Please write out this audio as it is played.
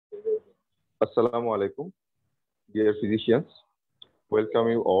Assalamu alaikum, dear physicians. Welcome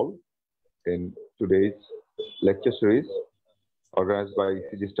you all in today's lecture series organized by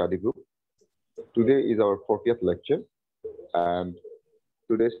ECG Study Group. Today is our 40th lecture, and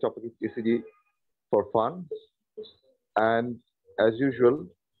today's topic is ECG for fun. And as usual,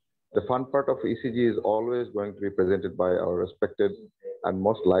 the fun part of ECG is always going to be presented by our respected and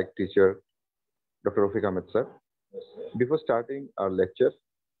most liked teacher, Dr. Rafiq Ahmed sir. Before starting our lecture,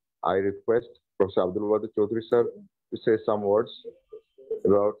 I request Professor Abdul Wahid Chaudhary sir to say some words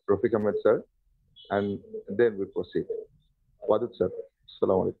about Rafiq Ahmed sir, and then we proceed. Wadud sir,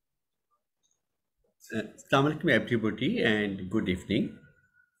 Assalamu alaikum. Assalamu alaikum everybody and good evening.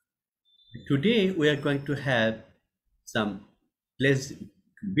 Today we are going to have some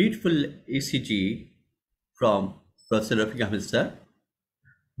beautiful ECG from Professor Rafiq Ahmed sir.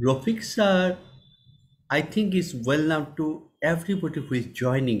 Rafiq sir, I think, is well known to everybody who is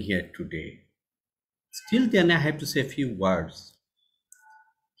joining here today. Still then I have to say a few words.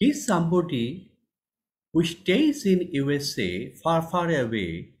 He is somebody who stays in USA far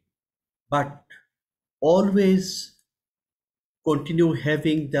away, but always continue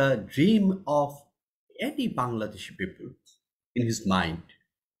having the dream of any Bangladeshi people in his mind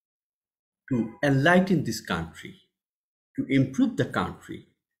to enlighten this country, to improve the country,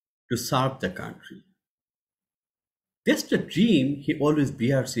 to serve the country. That's the dream he always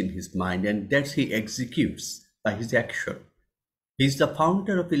bears in his mind, and that he executes by his action. He's the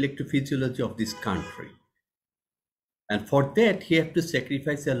founder of electrophysiology of this country. And for that, he has to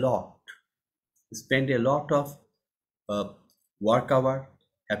sacrifice a lot, spend a lot of work hour,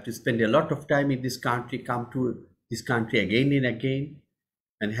 have to spend a lot of time in this country, come to this country again and again,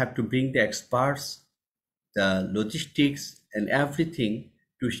 and have to bring the experts, the logistics and everything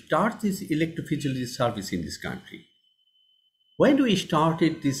to start this electrophysiology service in this country. When we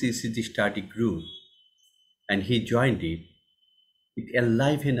started this ECG study group and he joined it, it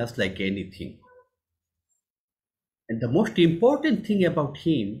enlivened us like anything. And the most important thing about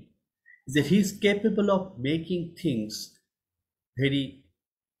him is that he is capable of making things very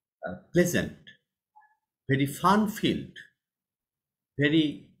pleasant, very fun-filled,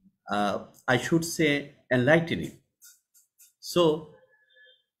 very, I should say, enlightening. So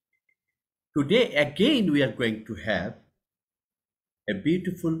today again we are going to have a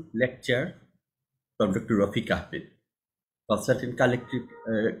beautiful lecture from Dr. Rafiq Ahmed, consultant cardiac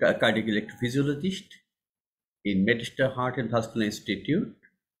electrophysiologist in Manchester Heart and Vascular Institute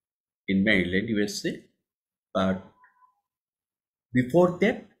in Maryland, USA. But before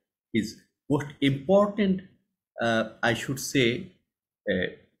that, his most important, I should say,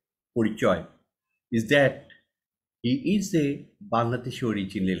 porichoy is that he is a Bangladeshi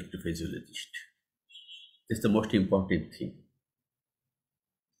origin electrophysiologist. That's the most important thing.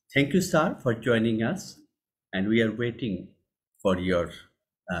 Thank you, sir, for joining us, and we are waiting for your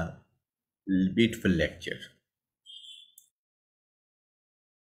beautiful lecture.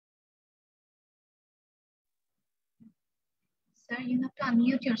 Sir, you have to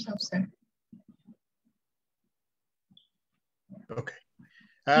unmute yourself, sir. Okay.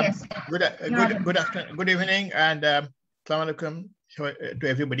 Yes. Good afternoon, good evening, and Assalamu alaikum to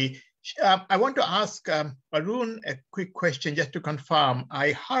everybody. I want to ask Arun a quick question just to confirm.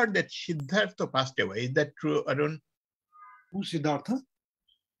 I heard that Siddhartha passed away. Is that true, Arun? Who Siddhartha?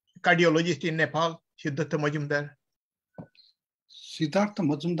 Cardiologist in Nepal, Siddhartha Majumdar. Siddhartha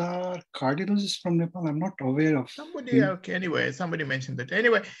Majumdar, cardiologist from Nepal. I'm not aware of. Somebody, okay, anyway, somebody mentioned that.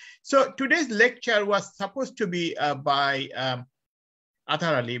 Anyway, so today's lecture was supposed to be by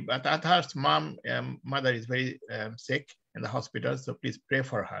Athar Ali, but Athar's mother is very sick in the hospital, so please pray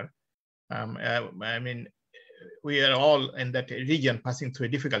for her. I mean, we are all in that region passing through a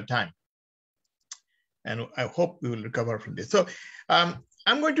difficult time, and I hope we will recover from this. So I'm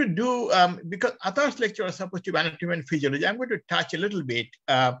going to do, because Athar's lecture was supposed to be anatomy and physiology, I'm going to touch a little bit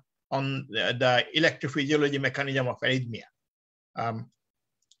on the electrophysiology mechanism of arrhythmia.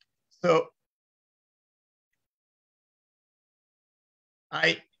 So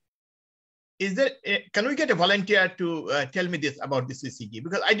can we get a volunteer to tell me this about this ECG?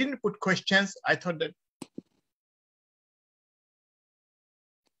 Because I didn't put questions. I thought that.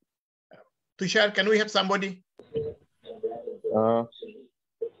 Tushar, can we have somebody?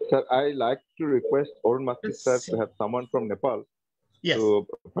 Sir, I like to request Arun Maski sir to have someone from Nepal to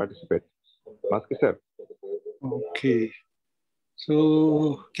participate. Maski sir. Okay.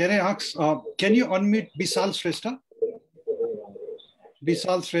 So can I ask, can you unmute Bisal Shrestha?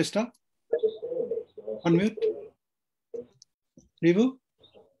 Bisal Shrestha? Unmute. Rivu?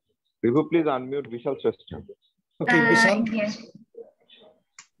 Rivu, please unmute Vishal Shrestha. Okay, Vishal. Yes.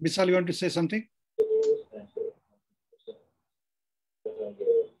 Bisal, you want to say something?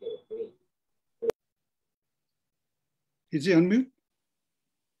 Is he on mute?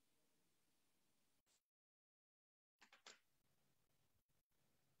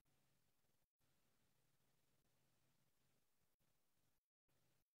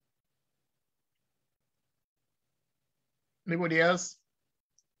 Anybody else?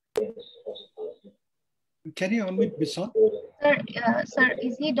 Can you unmute Bisal? Sir,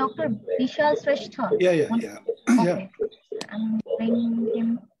 is he Dr. Vishal Shrestha? Yeah. Okay. I'm bringing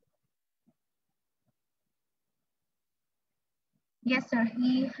him. Yes, sir.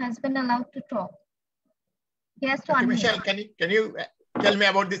 He has been allowed to talk. He has to unmute. Michelle, can you tell me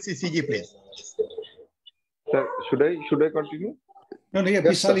about this ECG, please? Sir, should I continue? No, yeah,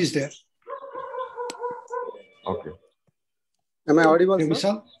 Yes, Bisal sir. is there. Okay. Am I audible, Okay, sir?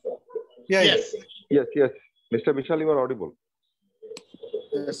 Bisal? Yeah. Yes. Yes. Mr. Vishal, you are audible.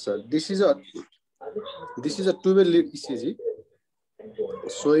 Yes, sir. This is a two-way lead ECG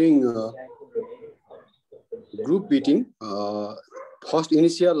showing group beating. First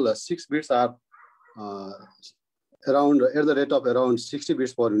initial 6 beats are around at the rate of around 60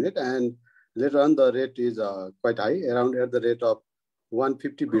 beats per minute, and later on the rate is quite high, around at the rate of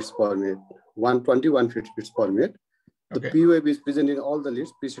 150 beats per minute, 120, 150 beats per minute. The P wave is present in all the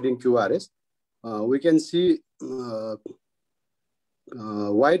leads preceding QRS. We can see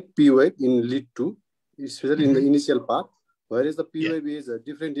white P wave in lead 2, especially in the initial part, whereas the P wave is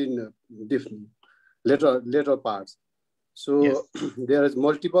different in different later parts. So there is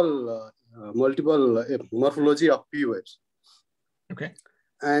multiple morphology of P waves. Okay.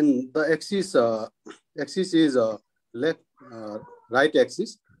 And the axis is left right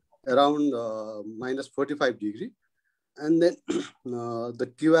axis around minus 45 degree, and then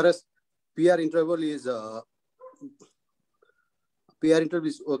the QRS PR interval is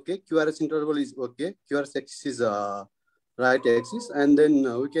okay. QRS interval is okay. QRS axis is right axis, and then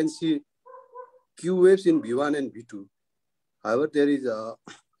we can see Q waves in V1 and V2. However, there is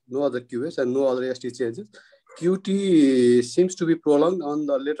no other Q waves and no other ST changes. QT seems to be prolonged on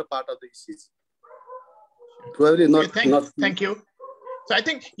the later part of the ECG. Probably not. Thank you. So I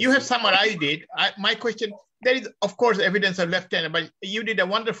think you have summarized it. My question, there is, of course, evidence of left hand, but you did a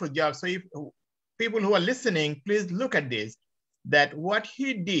wonderful job. So if people who are listening, please look at this, that what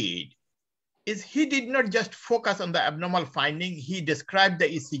he did is he did not just focus on the abnormal finding. He described the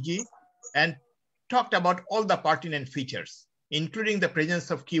ECG and talked about all the pertinent features, including the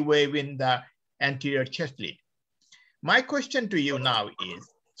presence of Q wave in the anterior chest lead. My question to you now is,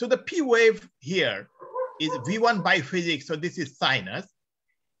 so the P wave here is V1 biphasic, so this is sinus.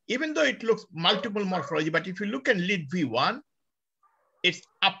 Even though it looks multiple morphology, but if you look at lead V1, it's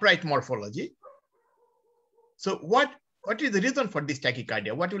upright morphology. So what is the reason for this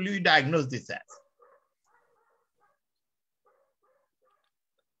tachycardia? What will you diagnose this as?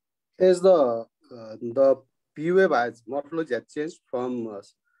 As the P wave as morphology has changed from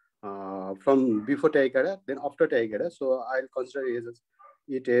before tachycardia, then after tachycardia. So I'll consider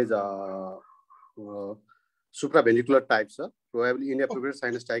it as supraventricular type, sir. Probably inappropriate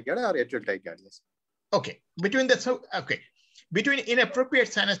sinus tachycardia or atrial tachycardia. Okay. Between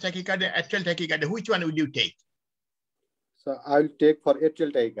inappropriate sinus tachycardia and atrial tachycardia, which one would you take? So I'll take for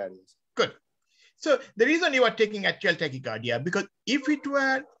atrial tachycardia. Good. So the reason you are taking atrial tachycardia, because if it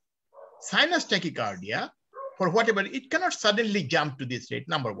were sinus tachycardia, for whatever, it cannot suddenly jump to this rate,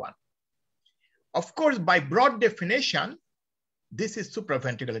 number one. Of course, by broad definition, this is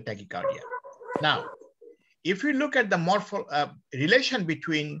supraventricular tachycardia. Now, if you look at the relation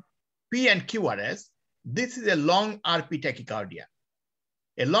between P and QRS, this is a long RP tachycardia.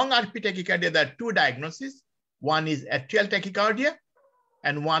 A long RP tachycardia, there are two diagnoses. One is atrial tachycardia,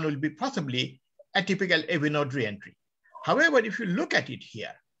 and one will be possibly atypical AV node reentry. However, if you look at it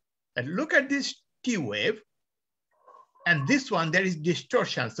here, and look at this T wave, and this one, there is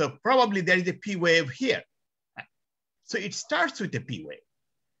distortion. So probably there is a P wave here. So it starts with a P wave.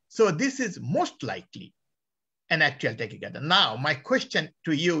 So this is most likely an atrial tachycardia. Now, my question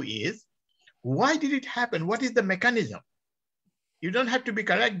to you is, why did it happen? What is the mechanism? You don't have to be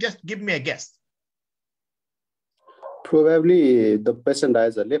correct, just give me a guess. Probably the patient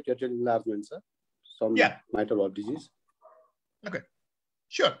has a left atrial enlargement, sir. Some mitral valve disease. Okay,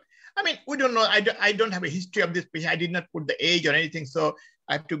 sure. I mean, we don't know. I don't have a history of this patient. I did not put the age or anything, so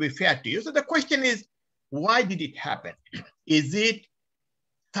I have to be fair to you. So the question is, why did it happen? Is it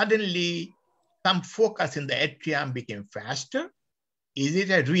suddenly some focus in the atrium became faster? Is it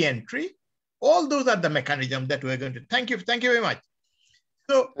a re-entry? All those are the mechanisms that we're going to. Thank you very much.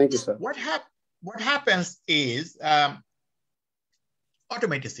 So thank you, sir. What happens is,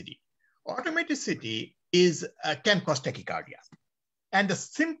 automaticity. Automaticity is can cause tachycardia. And the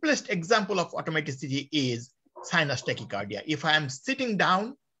simplest example of automaticity is sinus tachycardia. If I am sitting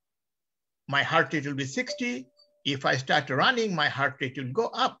down, my heart rate will be 60. If I start running, my heart rate will go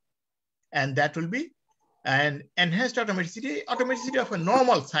up. And that will be an enhanced automaticity of a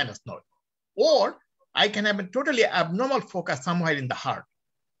normal sinus node. Or I can have a totally abnormal focus somewhere in the heart,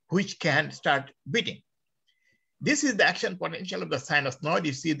 which can start beating. This is the action potential of the sinus node.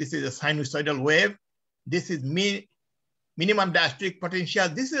 You see, this is a sinusoidal wave. This is minimum diastolic potential.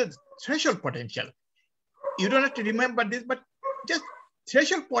 This is threshold potential. You don't have to remember this, but just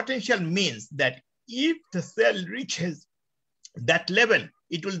threshold potential means that if the cell reaches that level,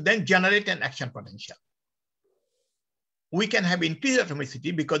 it will then generate an action potential. We can have increased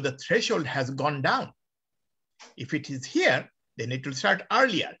automaticity because the threshold has gone down. If it is here, then it will start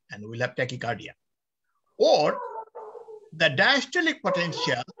earlier and we'll have tachycardia. Or the diastolic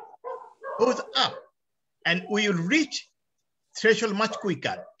potential goes up and we will reach threshold much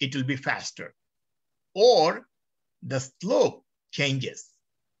quicker. It will be faster. Or the slope changes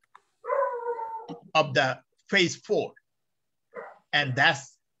of the phase 4, and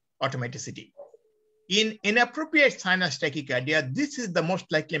that's automaticity. In inappropriate sinus tachycardia, this is the most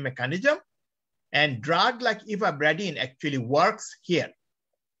likely mechanism, and drug like ivabradine actually works here.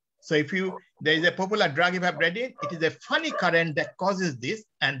 So if there is a popular drug ivabradine, it is a funny current that causes this,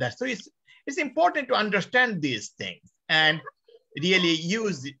 and that's so it's important to understand these things and really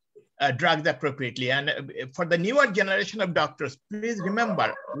use drugs appropriately. And for the newer generation of doctors, please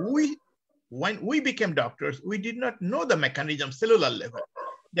remember, when we became doctors, we did not know the mechanism cellular level.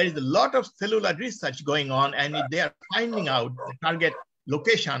 There is a lot of cellular research going on, and they are finding out the target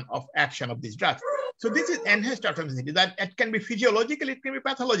location of action of these drugs. So this is enhanced automaticity. That it can be physiological, it can be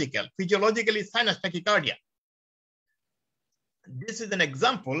pathological. Physiologically, sinus tachycardia. This is an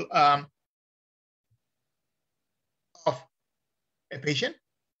example of a patient,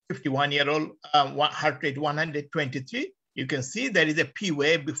 51-year-old, heart rate 123. You can see there is a P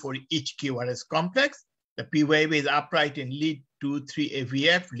wave before each QRS complex. The P wave is upright in lead 2, 3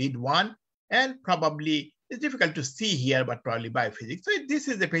 AVF, lead 1, and probably, it's difficult to see here, but probably biophysics. So this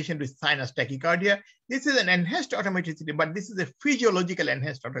is a patient with sinus tachycardia. This is an enhanced automaticity, but this is a physiological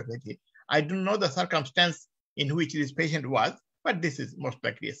enhanced automaticity. I don't know the circumstance in which this patient was, but this is most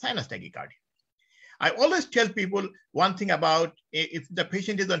likely a sinus tachycardia. I always tell people one thing about if the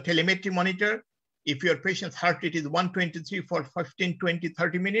patient is on telemetry monitor, if your patient's heart rate is 123 for 15, 20,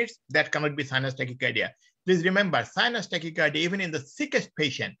 30 minutes, that cannot be sinus tachycardia. Please remember, sinus tachycardia, even in the sickest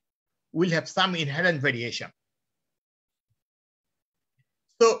patient, will have some inherent variation.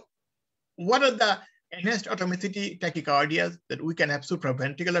 So what are the enhanced automaticity tachycardias? That we can have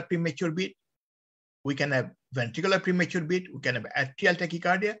supraventricular premature beat, we can have ventricular premature beat, we can have atrial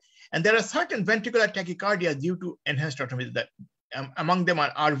tachycardia, and there are certain ventricular tachycardia due to enhanced automaticity. Among them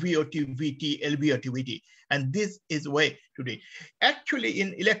are RVOT, VT, LVOT, VT, and this is a way to do it. Actually,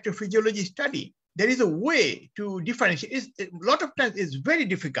 in electrophysiology study, there is a way to differentiate. A lot of times it's very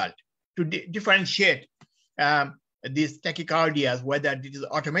difficult to differentiate these tachycardias, whether it is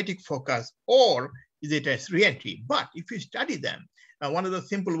automatic focus or is it a re-entry. But if you study them, one of the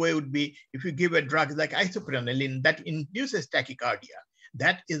simple way would be if you give a drug like isoprenaline that induces tachycardia,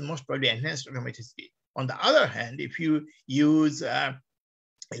 that is most probably enhanced automaticity. On the other hand, if you use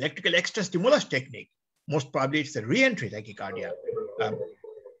electrical extra stimulus technique, most probably it's a re-entry tachycardia.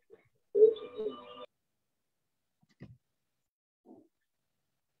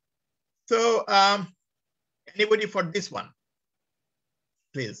 So anybody for this one,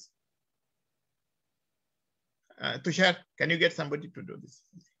 please? Tushar, can you get somebody to do this?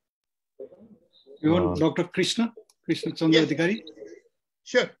 You want Dr. Krishna Chandra Adhikari?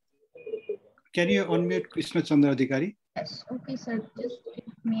 Sure. Can you unmute Krishna Chandra Adhikari? Yes, okay, sir. Just give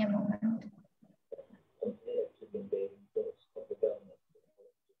me a moment.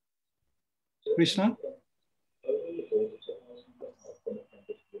 Krishna?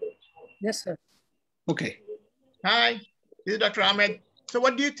 Yes, sir. Okay. Hi, this is Dr. Ahmed. So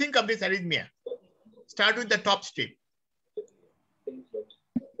what do you think of this arrhythmia? Start with the top strip.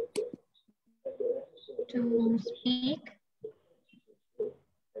 To speak,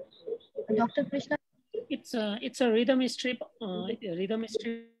 Dr. Krishna. It's a rhythm strip.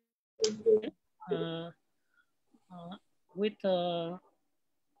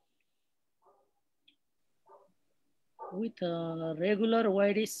 With regular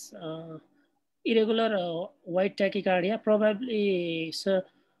whitish, irregular white tachycardia. Probably, sir,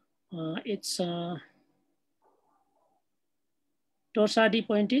 it's torsadi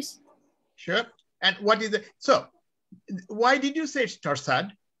pointis. Sure. And what is the, so Why did you say it's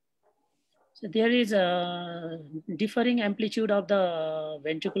torsade? So there is a differing amplitude of the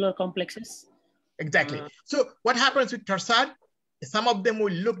ventricular complexes. Exactly. So what happens with torsade? Some of them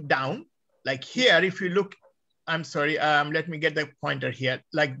will look down, like here, if you look, I'm sorry, let me get the pointer here,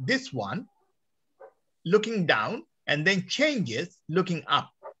 like this one, looking down, and then changes looking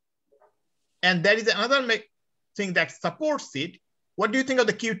up. And there is another thing that supports it. What do you think of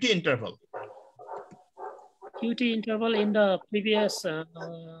the QT interval? QT interval in the previous,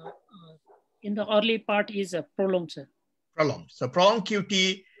 in the early part is prolonged, sir. Prolonged. So prolonged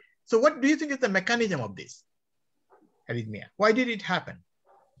QT. So what do you think is the mechanism of this arrhythmia? Why did it happen?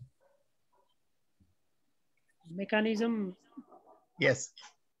 Mechanism. Yes.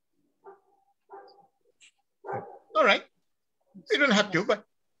 All right. We don't have to, but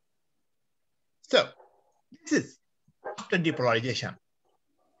so this is after depolarization.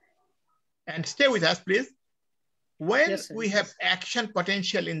 And stay with us, please. When we have action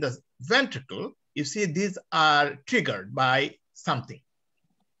potential in the ventricle, you see these are triggered by something.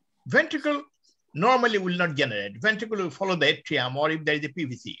 Ventricle normally will not generate. Ventricle will follow the atrium, or if there is a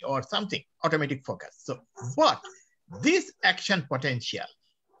PVC or something, automatic focus. So, but this action potential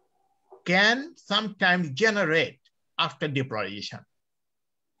can sometimes generate after depolarization.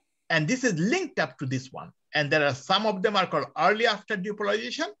 And this is linked up to this one. And there are some of them are called early after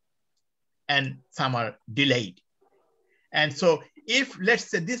depolarization, and some are delayed. And so if, let's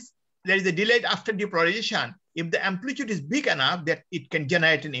say there is a delayed after depolarization, if the amplitude is big enough that it can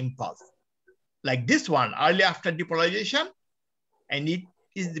generate an impulse. Like this one, early after depolarization, and it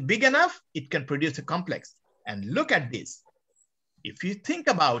is big enough, it can produce a complex. And look at this. If you think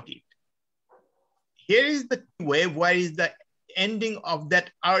about it, here is the wave where is the ending of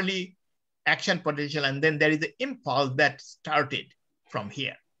that early action potential, and then there is the impulse that started from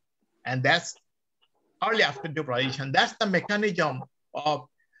here. And that's early after depolarization. That's the mechanism of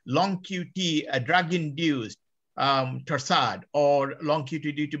long QT, drug-induced torsade, or long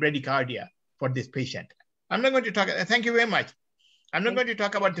QT due to bradycardia for this patient. I'm not going to talk, thank you very much. I'm not going to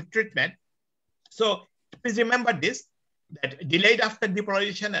talk about the treatment. So please remember this, that delayed after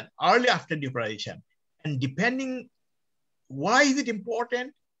depolarization and early after depolarization. And depending, why is it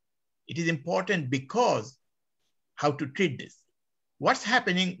important? It is important because how to treat this. What's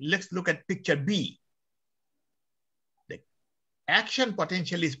happening? Let's look at picture B. The action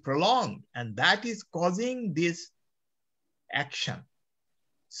potential is prolonged, and that is causing this action.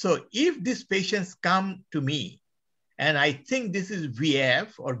 So if these patients come to me and I think this is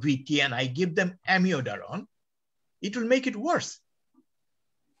VF or VT and I give them amiodarone, it will make it worse.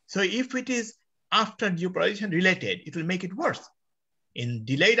 So if it is after depolarization related, it will make it worse. In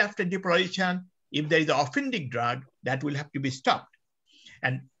delayed after depolarization, if there is an offending drug, that will have to be stopped.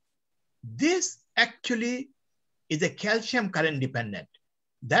 And this actually is a calcium current dependent.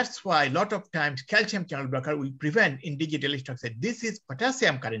 That's why a lot of times calcium channel blocker will prevent in digital toxicity. This is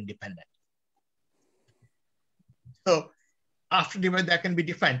potassium current dependent. So after depolarization, there can be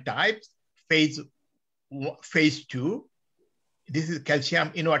different types. Phase 2, this is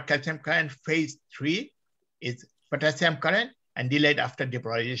calcium, inward calcium current. Phase 3 is potassium current, and delayed after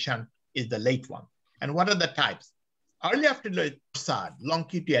depolarization is the late one. And what are the types? Early after torsade, long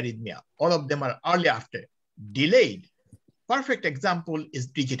QT arrhythmia, all of them are early after. Delayed, perfect example is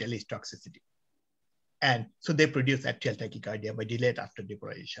digital toxicity. And so they produce atrial tachycardia by delayed after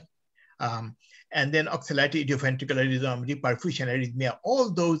depolarization. And then oxalative idioventricular rhythm, reperfusion arrhythmia, all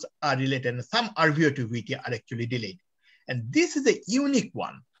those are related, and some RVO2VT are actually delayed. And this is a unique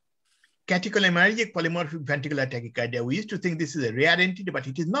one. Catecholaminergic polymorphic ventricular tachycardia. We used to think this is a rare entity, but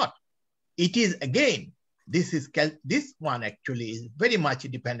it is not. It is, again, this one actually is very much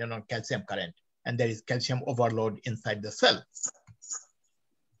dependent on calcium current, and there is calcium overload inside the cell.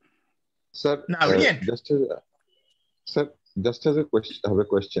 Sir, now, just as a question, I have a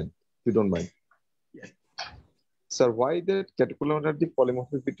question, if you don't mind. Yes. Sir, why that catecholaminergic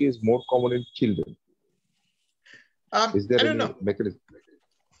polymorphicity is more common in children? Is there any mechanism?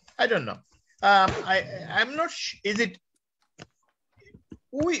 I don't know. I'm not sure. Is it?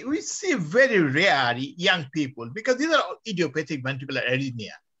 We see very rare young people because these are idiopathic ventricular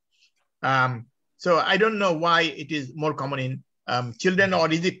arrhythmia. So I don't know why it is more common in children,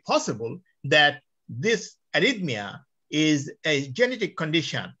 or is it possible that this arrhythmia is a genetic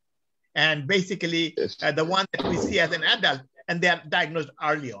condition and basically the one that we see as an adult, and they are diagnosed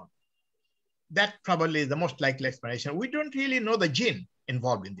early on? That probably is the most likely explanation. We don't really know the gene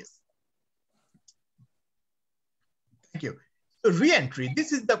involved in this. Thank you. So re-entry,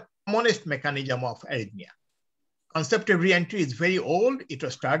 this is the commonest mechanism of arrhythmia. Concept of re-entry is very old. It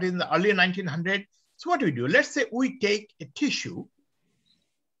was started in the early 1900s. So what do we do? Let's say we take a tissue,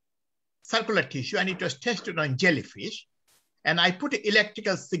 circular tissue, and it was tested on jellyfish, and I put an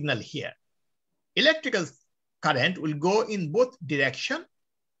electrical signal here. Electrical current will go in both directions,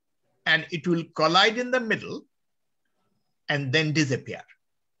 and it will collide in the middle and then disappear.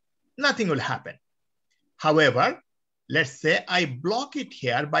 Nothing will happen. However, let's say I block it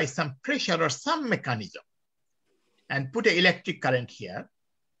here by some pressure or some mechanism and put an electric current here.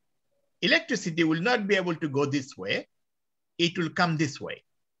 Electricity will not be able to go this way. It will come this way.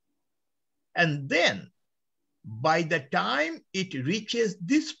 And then by the time it reaches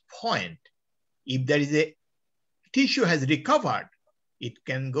this point, if there is a tissue has recovered, it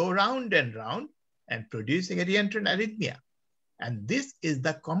can go round and round and producing a reentrant arrhythmia. And this is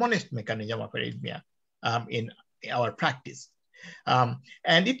the commonest mechanism of arrhythmia in our practice.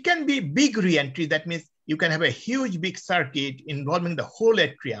 And it can be big reentry. That means you can have a huge big circuit involving the whole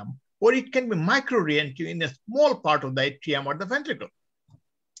atrium, or it can be micro reentry in a small part of the atrium or the ventricle.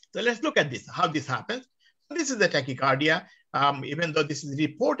 So let's look at this, how this happens. This is the tachycardia. Even though this is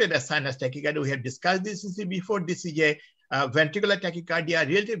reported as sinus tachycardia, we have discussed this before. This is a ventricular tachycardia,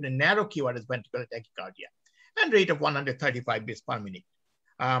 relatively narrow keyword is ventricular tachycardia, and rate of 135 beats per minute.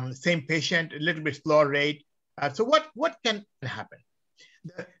 Same patient, a little bit slower rate. So what can happen?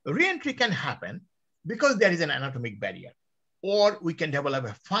 The reentry can happen because there is an anatomic barrier, or we can develop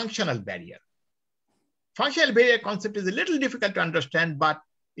a functional barrier. Functional barrier concept is a little difficult to understand, but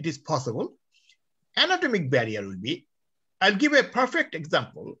it is possible. Anatomic barrier will be, I'll give a perfect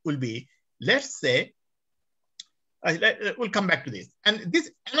example, will be, let's say, we'll come back to this. And this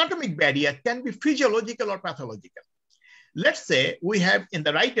anatomic barrier can be physiological or pathological. Let's say we have in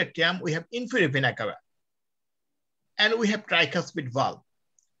the right atrium, we have inferior vena cava, and we have tricuspid valve.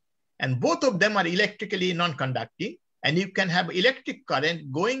 And both of them are electrically non-conducting, and you can have electric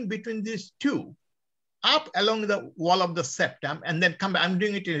current going between these two up along the wall of the septum and then come back. I'm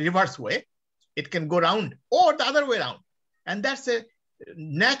doing it in a reverse way. It can go round or the other way around. And that's a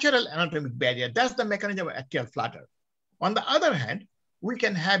natural anatomic barrier. That's the mechanism of atrial flutter. On the other hand, we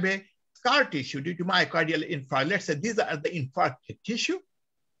can have a scar tissue due to myocardial infarction. Let's say these are the infarcted tissue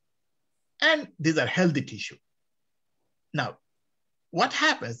and these are healthy tissue. Now, what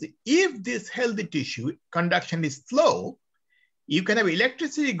happens if this healthy tissue conduction is slow? You can have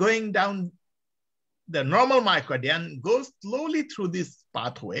electricity going down the normal myocardium, go slowly through this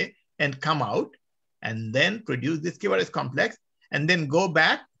pathway and come out and then produce this Kivari's complex and then go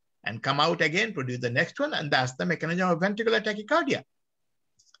back and come out again, produce the next one. And that's the mechanism of ventricular tachycardia.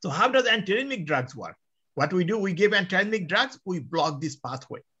 So how does antiarrhythmic drugs work? What we do, we give antiarrhythmic drugs, we block this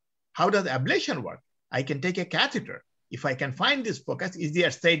pathway. How does ablation work? I can take a catheter. If I can find this focus,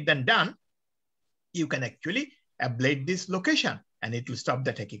 easier said than done, you can actually ablate this location and it will stop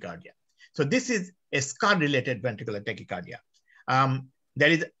the tachycardia. So this is a scar-related ventricular tachycardia. There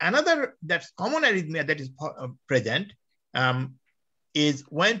is another that's common arrhythmia that is present is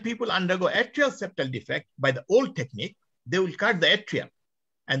when people undergo atrial septal defect by the old technique, they will cut the atrium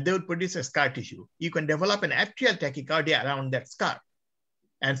and they will produce a scar tissue. You can develop an atrial tachycardia around that scar.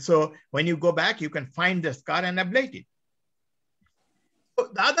 And so when you go back, you can find the scar and ablate it. So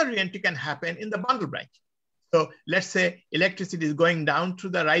the other reentry can happen in the bundle branch. So let's say electricity is going down through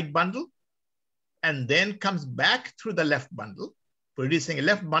the right bundle and then comes back through the left bundle, producing a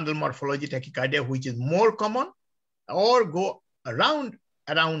left bundle morphology tachycardia, which is more common, or go around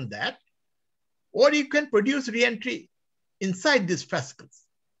that, or you can produce reentry inside these fascicles.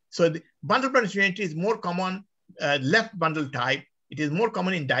 So the bundle branch reentry is more common, left bundle type. It is more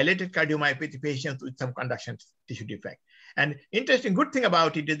common in dilated cardiomyopathy patients with some conduction tissue defect. And interesting, good thing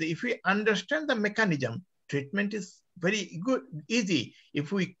about it is if we understand the mechanism, treatment is very good, easy.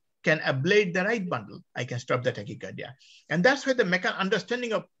 If we can ablate the right bundle, I can stop the tachycardia. And that's why the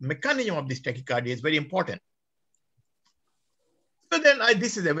understanding of mechanism of this tachycardia is very important. So then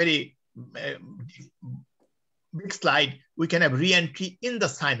this is a very big slide. We can have reentry in the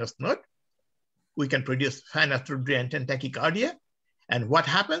sinus node. We can produce sinus node reentrant tachycardia. And what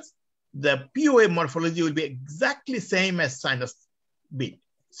happens? The POA morphology will be exactly same as sinus beat.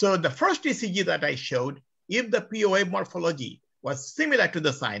 So the first ECG that I showed, if the POA morphology was similar to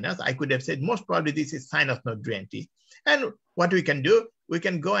the sinus, I could have said most probably this is sinus node reentry. And what we can do, we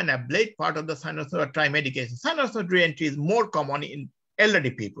can go and ablate part of the sinus node or try medication. Sinus node reentry is more common in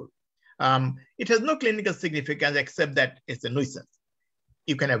elderly people. It has no clinical significance except that it's a nuisance.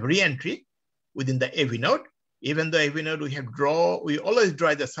 You can have reentry within the AV node. Even though AV node we always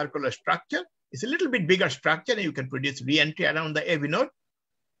draw the circular structure. It's a little bit bigger structure and you can produce reentry around the AV node.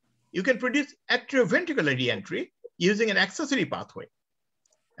 You can produce atrioventricular reentry using an accessory pathway.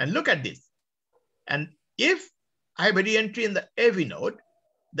 And look at this. And if I have a re-entry in the AV node,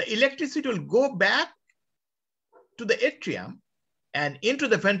 the electricity will go back to the atrium and into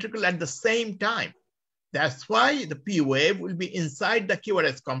the ventricle at the same time. That's why the P wave will be inside the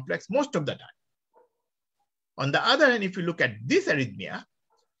QRS complex most of the time. On the other hand, if you look at this arrhythmia,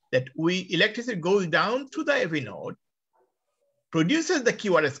 that electricity goes down to the AV node, produces the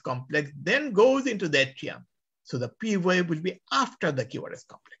QRS complex, then goes into the atrium. So the P wave will be after the QRS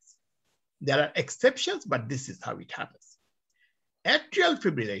complex. There are exceptions, but this is how it happens. Atrial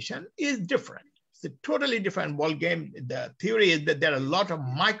fibrillation is different. It's a totally different ballgame. The theory is that there are a lot of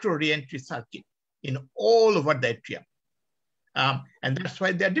micro reentry circuits in all over the atrium. And that's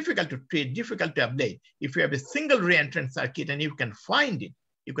why they're difficult to treat, difficult to ablate. If you have a single reentrant circuit and you can find it,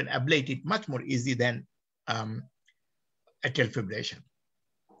 you can ablate it much more easy than atrial fibrillation.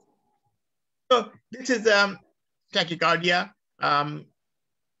 So this is tachycardia.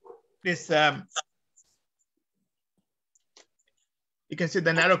 You can see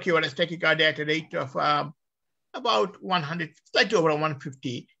the narrow QRS tachycardia at a rate of about 100, slightly over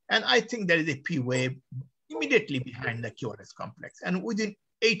 150. And I think there is a P wave immediately behind the QRS complex and within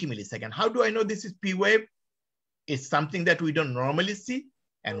 80 milliseconds. How do I know this is P wave? It's something that we don't normally see.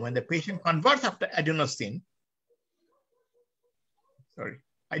 And when the patient converts after adenosine, sorry,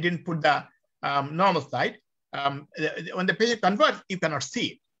 I didn't put the normal slide. When the patient converts, you cannot see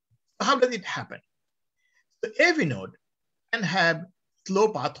it. So how does it happen? The AV node can have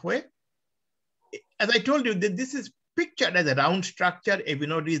slow pathway. As I told you, that this is pictured as a round structure. AV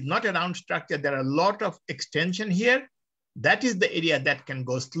node is not a round structure. There are a lot of extension here. That is the area that can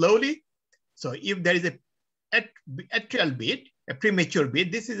go slowly. So if there is a atrial beat, a premature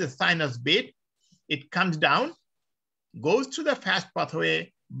beat, this is a sinus beat. It comes down, goes to the fast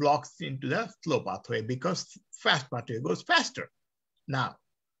pathway, blocks into the slow pathway because fast pathway goes faster. Now,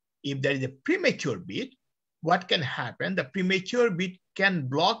 if there is a premature beat, what can happen? The premature beat can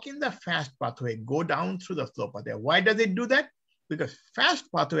block in the fast pathway, go down through the slow pathway. Why does it do that? Because fast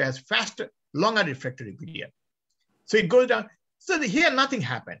pathway has faster, longer refractory period. So it goes down. So here nothing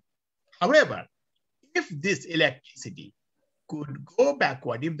happened. However, if this electricity could go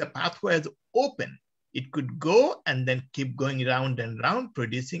backward, if the pathway is open, it could go and then keep going round and round,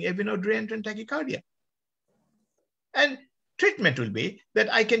 producing AV node reentrant tachycardia. And treatment will be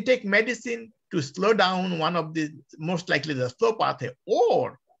that I can take medicine to slow down one of the, most likely the slow pathway,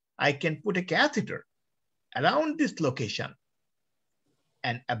 or I can put a catheter around this location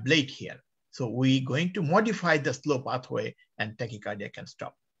and ablate here. So we're going to modify the slow pathway and tachycardia can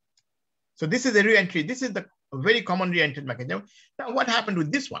stop. So this is a re-entry. This is the very common re-entry mechanism. Now what happened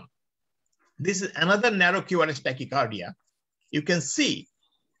with this one? This is another narrow QRS tachycardia. You can see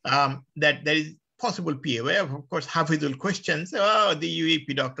that there is possible PA wave. Of course, Hafizul questions, oh, the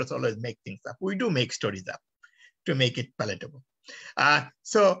UEP doctors always make things up. We do make stories up to make it palatable.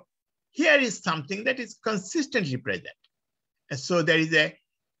 So here is something that is consistently present. And so there is a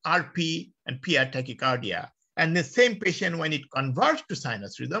RP and PR tachycardia. And the same patient, when it converts to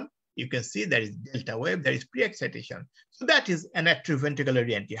sinus rhythm, you can see there is delta wave, there is pre-excitation. So that is an atrioventricular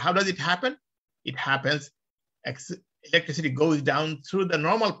reentry. How does it happen? It happens, electricity goes down through the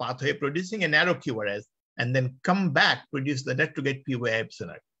normal pathway, producing a narrow QRS, and then come back, produce the retrograde P wave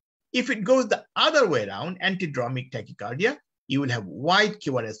sooner. If it goes the other way around, antidromic tachycardia, you will have wide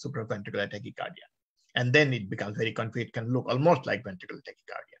QRS supraventricular tachycardia. And then it becomes very confused. It can look almost like ventricular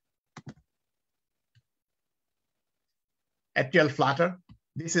tachycardia. Atrial flutter.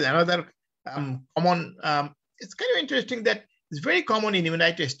 This is another common, it's kind of interesting that it's very common in the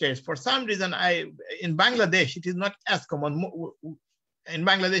United States. For some reason, in Bangladesh, it is not as common. In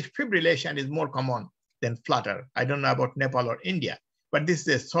Bangladesh, fibrillation is more common than flutter. I don't know about Nepal or India, but this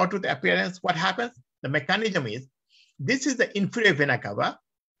is a sawtooth appearance. What happens? The mechanism is, this is the inferior vena cava,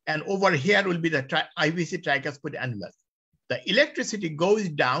 and over here will be the IVC tricuspid annulus. The electricity goes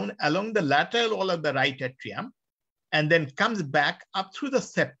down along the lateral wall of the right atrium, and then comes back up through the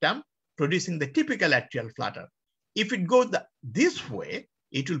septum, producing the typical atrial flutter. If it goes this way,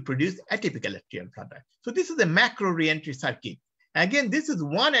 it will produce atypical atrial flutter. So this is a macro reentry circuit. Again, this is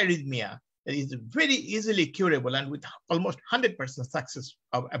one arrhythmia that is very easily curable and with almost 100% success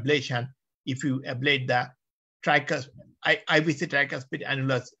of ablation if you ablate the IVC tricuspid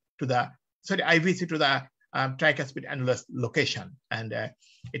annulus to the, IVC to the tricuspid annulus location, and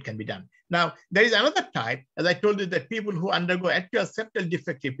it can be done. Now, there is another type, as I told you, that people who undergo atrial septal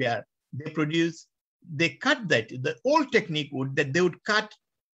defect repair, they cut that. The old technique would that they would cut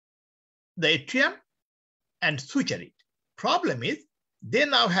the atrium and suture it. Problem is, they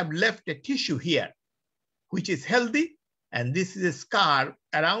now have left a tissue here, which is healthy, and this is a scar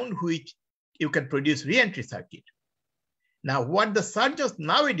around which you can produce re-entry circuit. Now, what the surgeons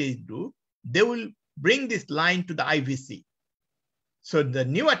nowadays do, they will bring this line to the IVC. So the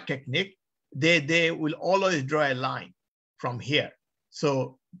newer technique, they will always draw a line from here.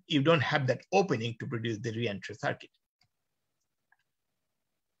 So you don't have that opening to produce the re-entry circuit.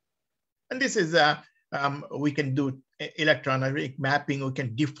 And this is, we can do electroanalytic mapping. We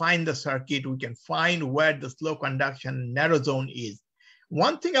can define the circuit. We can find where the slow conduction narrow zone is.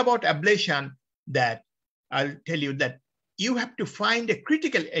 One thing about ablation that I'll tell you that you have to find a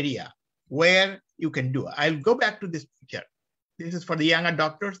critical area where you can do. I'll go back to this picture. This is for the younger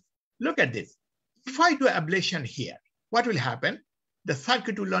doctors. Look at this. If I do ablation here, what will happen? The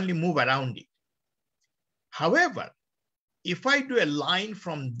circuit will only move around it. However, if I do a line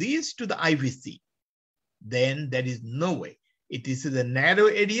from this to the IVC, then there is no way. It is a narrow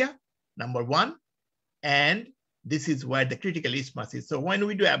area, number one, and this is where the critical isthmus is. So when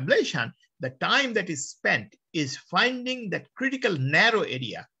we do ablation, the time that is spent is finding that critical narrow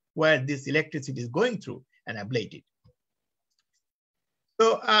area where this electricity is going through and ablate it.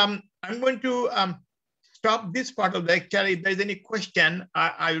 So I'm going to stop this part of the lecture. If there's any question,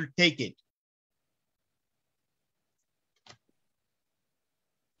 I will take it.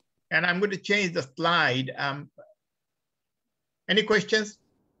 And I'm going to change the slide. Any questions?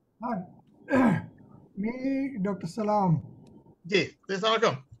 Hi, me, Dr. Salam. Yes, please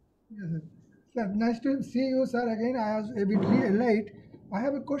welcome. Yes, sir. Nice to see you, sir. Again, I was a bit late. I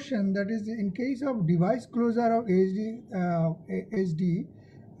have a question that is in case of device closure of HD,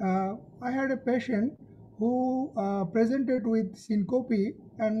 I had a patient who presented with syncope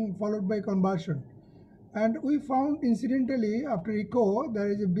and followed by convulsion. And we found incidentally after echo,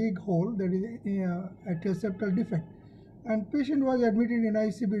 there is a big hole that is atrial septal defect. And patient was admitted in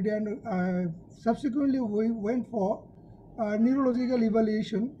ICBD and subsequently we went for neurological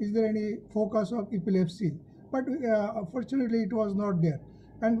evaluation. Is there any focus of epilepsy? But fortunately it was not there.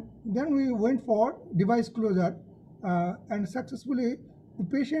 And then we went for device closure and successfully the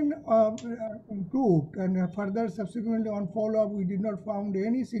patient improved, and further subsequently on follow-up we did not found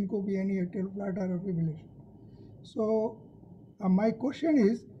any syncope, any atrial flutter or fibrillation. So my question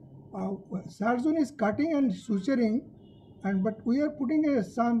is, surgeon is cutting and suturing, but we are putting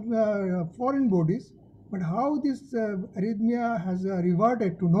some foreign bodies, but how this arrhythmia has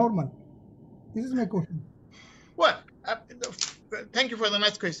reverted to normal? This is my question. Well, thank you for the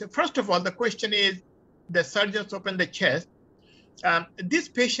nice question. First of all, the question is, the surgeons open the chest. This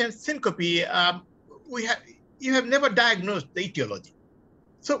patient's syncope, you have never diagnosed the etiology.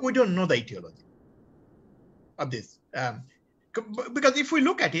 So we don't know the etiology of this. Because if we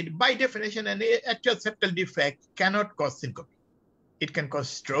look at it, by definition, an atrial septal defect cannot cause syncope. It can cause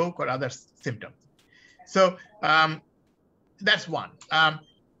stroke or other symptoms. So that's one.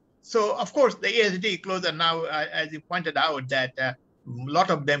 So of course, the ASD closer now, as you pointed out, that a lot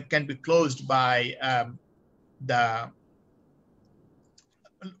of them can be closed by the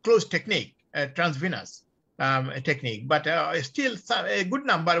closed technique, transvenous technique, but still a good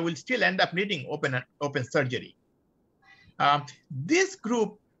number will still end up needing open surgery. This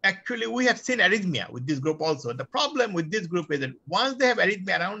group, actually, we have seen arrhythmia with this group also. The problem with this group is that once they have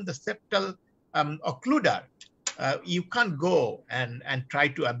arrhythmia around the septal occluder, you can't go and try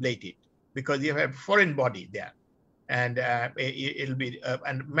to ablate it because you have foreign body there, and it'll be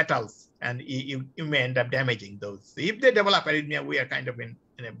and metals, and you may end up damaging those. If they develop arrhythmia, we are kind of in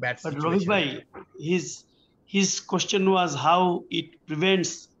a bad situation. But Rohit bhai, his question was how it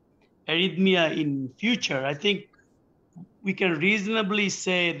prevents arrhythmia in future. I think we can reasonably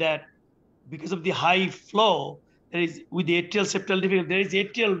say that because of the high flow, there is with the atrial septal defect, there is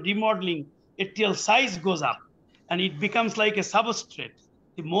atrial remodeling, atrial size goes up, and it becomes like a substrate.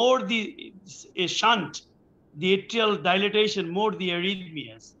 The more the shunt, the atrial dilatation, more the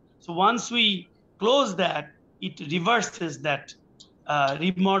arrhythmias. So once we close that, it reverses that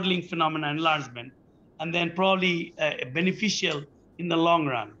remodeling phenomena, enlargement, and then probably beneficial in the long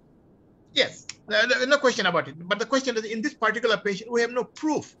run. Yes, no question about it. But the question is, in this particular patient, we have no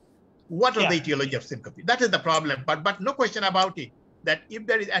proof what are the etiology of syncope. That is the problem. But no question about it, that if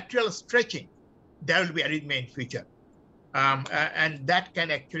there is atrial stretching, there will be arrhythmia in future. And that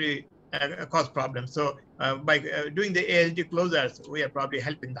can actually cause problems. So by doing the ASD closures, we are probably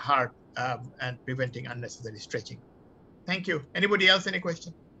helping the heart and preventing unnecessary stretching. Thank you. Anybody else, any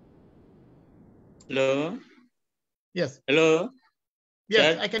question? Hello? Yes. Hello?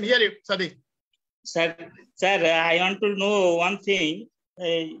 Yes, Sir? I can hear you, Sadiq. Sir, I want to know one thing.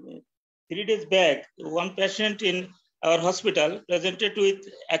 3 days back, one patient in our hospital presented with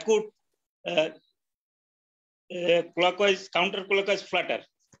acute counterclockwise flutter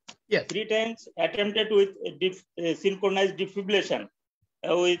Yes. 3 times attempted with synchronized defibrillation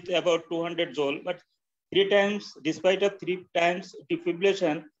with about 200 joule, but 3 times, despite of 3 times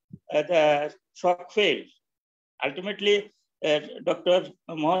defibrillation, the shock failed. Ultimately, Dr.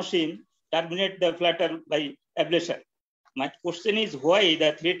 Mohsin terminated the flutter by ablation. My question is why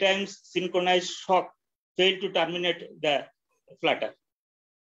the 3 times synchronized shock failed to terminate the flutter?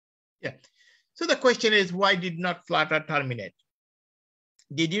 Yeah. So the question is, why did not flutter terminate?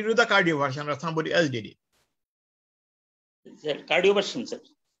 Did you do the cardioversion or somebody else did it? Cardioversion, sir.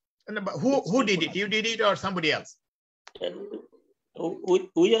 Who did it? You did it or somebody else?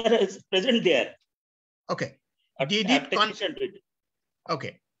 We are present there. Okay. Did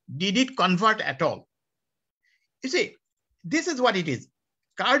it convert at all? You see, this is what it is.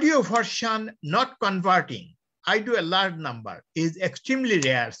 Cardioversion not converting, I do a large number, is extremely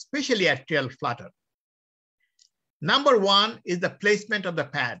rare, especially atrial flutter. Number one is the placement of the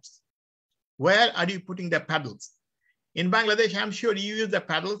pads. Where are you putting the paddles? In Bangladesh, I'm sure you use the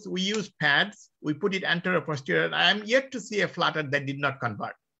paddles. We use pads. We put it anterior posterior. I am yet to see a flutter that did not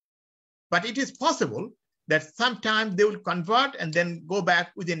convert. But it is possible that sometimes they will convert and then go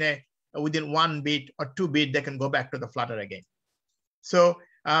back within 1 beat or 2 beat, they can go back to the flutter again. So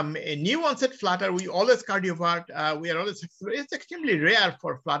a new onset flutter, we always cardiovert. It's extremely rare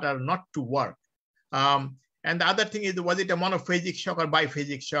for flutter not to work. And the other thing is, was it a monophasic shock or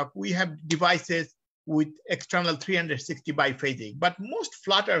biphasic shock? We have devices with external 360 biphasic, but most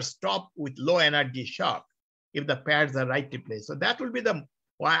flutters stop with low energy shock if the pads are rightly placed. So that will be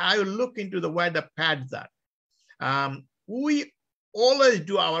why I will look into where the pads are. We always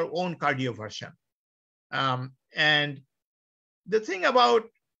do our own cardioversion. And the thing about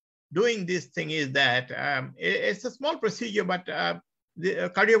doing this thing is that it's a small procedure, but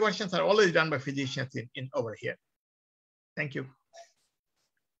the cardioversions are always done by physicians in over here. Thank you.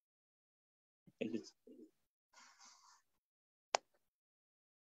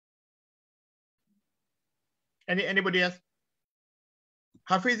 Anybody else?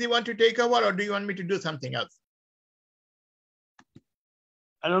 Hafiz, you want to take over or do you want me to do something else?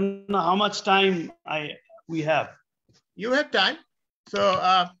 I don't know how much time we have. You have time.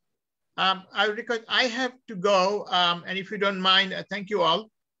 So because I have to go, and if you don't mind, thank you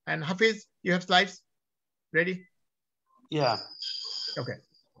all. And Hafiz, you have slides ready? Yeah. Okay.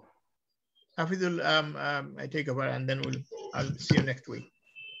 Hafiz will I take over, and then I'll see you next week.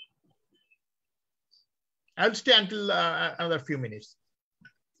 I'll stay until another few minutes.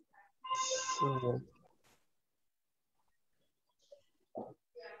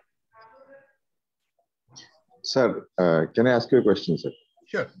 Sir, can I ask you a question, sir?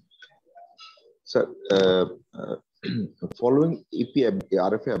 Sure. Sir, following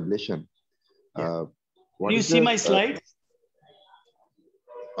RFA ablation, can you see my slide?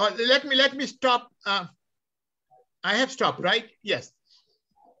 Let me stop. I have stopped, right? Yes.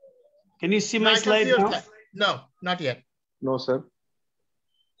 Can you see my slide now? Slide. No, not yet. No, sir.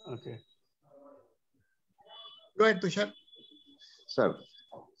 Okay. Go ahead, Tushar. Sir,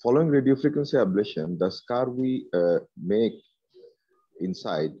 following radiofrequency ablation, the scar we make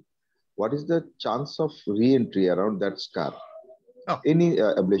inside, what is the chance of re-entry around that scar? Any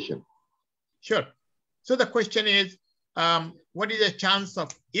ablation? Sure. So the question is, what is the chance of,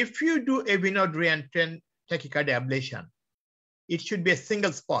 if you do a venous reentrant tachycardia ablation, it should be a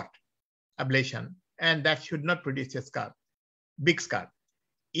single spot ablation, and that should not produce a scar, big scar.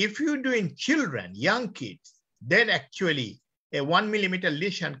 If you do in children, young kids, then actually a 1 millimeter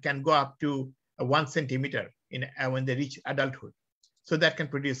lesion can go up to 1 centimeter when they reach adulthood. So that can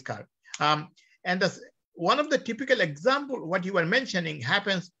produce scar. And one of the typical example, what you were mentioning,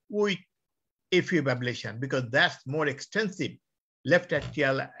 happens with AFib ablation, because that's more extensive left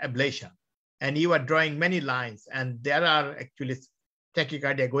atrial ablation. And you are drawing many lines, and there are actually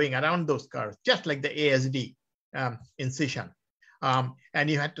tachycardia going around those scars, just like the ASD incision. And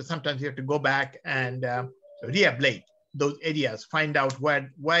sometimes you have to go back and re-ablate those areas, find out where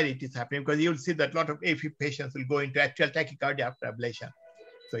it is happening, because you'll see that a lot of AFib patients will go into atrial tachycardia after ablation.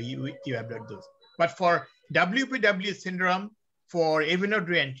 So you ablate those. But for WPW syndrome, for avenous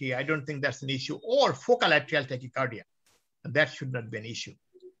reentry, I don't think that's an issue, or focal atrial tachycardia. That should not be an issue.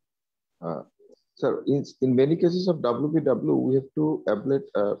 Sir, in many cases of WPW, we have to ablate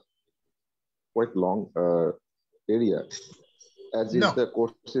quite long area, as is the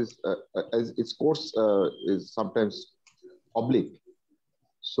course is as its course is sometimes oblique.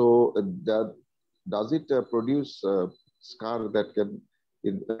 So does it produce scar that can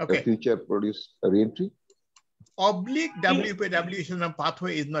in the future produce a reentry? Oblique WPW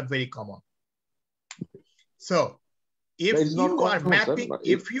pathway is not very common. So if That is not you are confirmed, sir, mapping, but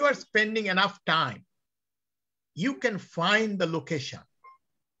if you are spending enough time, you can find the location.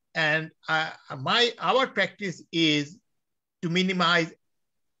 And our practice is to minimize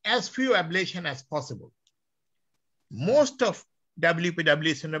as few ablation as possible. Most of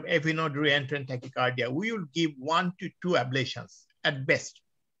WPW syndrome, AV node reentrant tachycardia, we will give 1 to 2 ablations at best.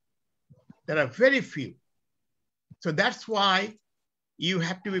 There are very few. So that's why you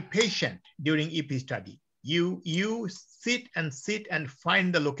have to be patient during EP study. You sit and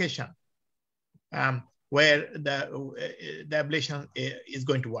find the location where the ablation is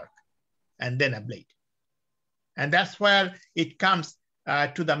going to work, and then ablate. And that's where it comes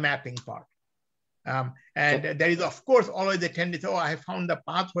to the mapping part. And there is, of course, always a tendency, oh, I have found the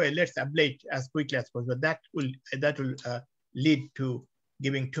pathway, let's ablate as quickly as possible. That will lead to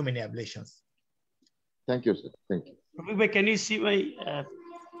giving too many ablations. thank you, sir. Thank you. Rafiq, can you see my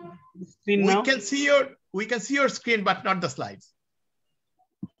screen now? We can see your screen, but not the slides.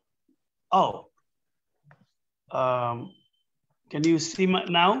 Oh. Can you see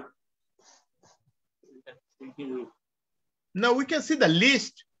now? No, we can see the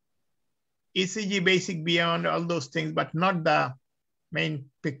list, ECG, basic, beyond, all those things, but not the main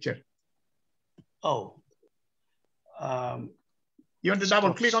picture. Oh. You want to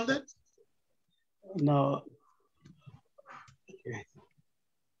double click on that? No. Okay.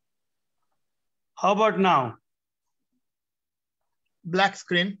 How about now? Black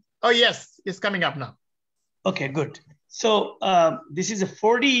screen. Oh, yes, it's coming up now. Okay, good. So this is a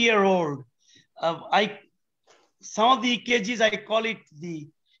 40-year-old. Some of the EKGs, I call it the,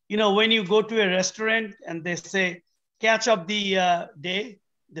 when you go to a restaurant and they say, catch of the day,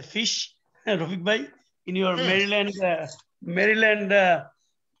 the fish, Rafiq bhai, in your Maryland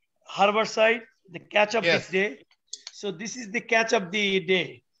harbor side, the catch of the day. So this is the catch of the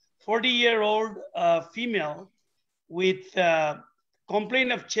day. 40-year-old female with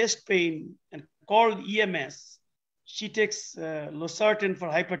complaint of chest pain and called EMS. She takes losartan for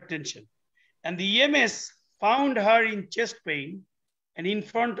hypertension. And the EMS found her in chest pain, and in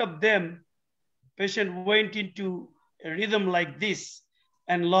front of them, patient went into a rhythm like this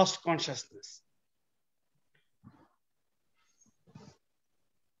and lost consciousness.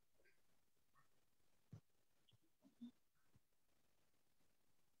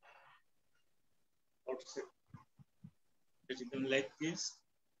 Rhythm like this.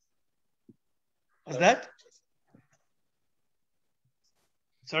 What's that?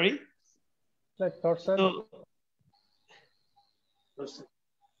 Sorry? Like torsion. So,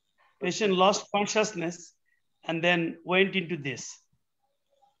 patient lost consciousness and then went into this.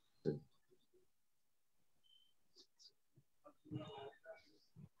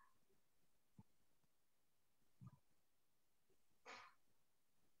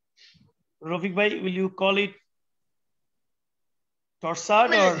 Rafiq bhai, will you call it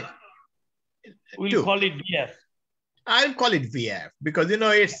torsade or will you call it VF? I'll call it VF because,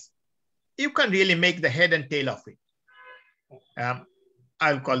 you can really make the head and tail of it.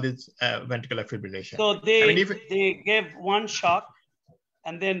 I'll call this ventricular fibrillation. So they gave one shock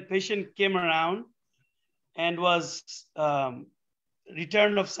and then patient came around and was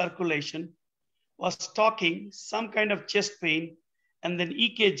return of circulation, was talking, some kind of chest pain, and then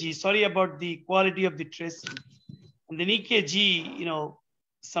EKG, sorry about the quality of the tracing. And then EKG,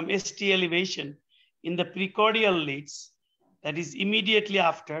 some ST elevation in the precordial leads, that is immediately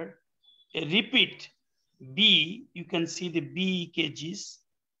after a repeat B, you can see the B EKGs.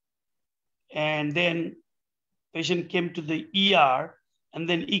 And then patient came to the ER and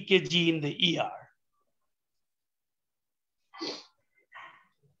then EKG in the ER.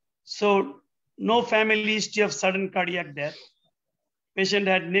 So no family history of sudden cardiac death. Patient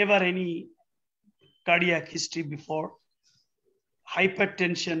had never any cardiac history before.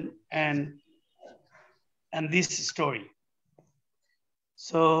 Hypertension and this story.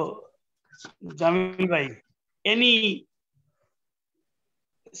 So Jamil bhai, and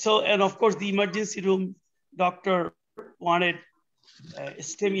of course the emergency room doctor wanted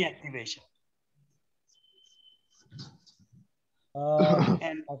STEMI activation.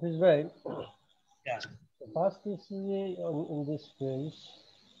 And Hafiz bhai, yeah. The first ECG in this case,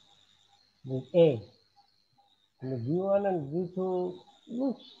 the A, and the V1 and V2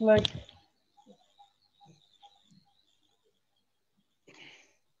 looks like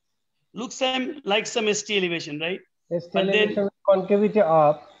like some ST elevation, right? ST elevation with concavity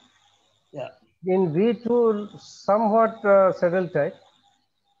up. Yeah. In V2, somewhat saddle type.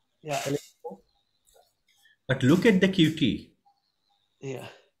 Yeah. But look at the QT. Yeah.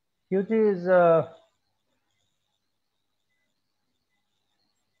 QT is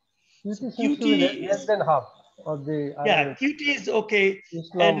QT seems to be less than half. of the Yeah, QT is okay.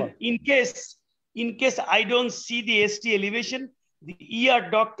 is normal. And in case I don't see the ST elevation, the ER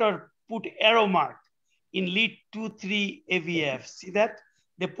doctor put arrow mark in lead 2-3 AVF. See that?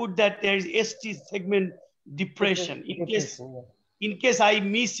 They put that there is ST segment depression in case I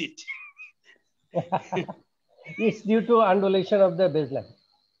miss it. It's due to undulation of the baseline.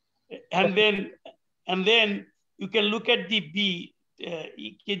 And then you can look at the B,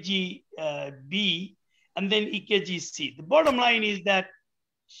 EKG B, and then EKG C. The bottom line is that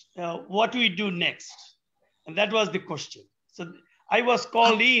what do we do next? And that was the question. So I was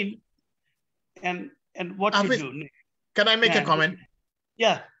called in, and what to do next. Can I make a comment?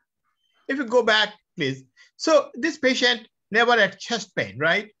 Yeah. If you go back, please. So this patient never had chest pain,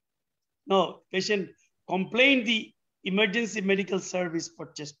 right? No, patient complained the emergency medical service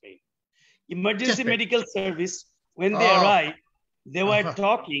for chest pain. Emergency medical service, when they arrived, they were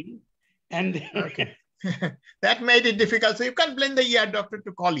talking, and okay. That made it difficult. So you can't blame the ER doctor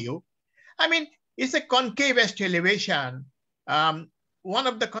to call you. I mean, it's a concave ST elevation. One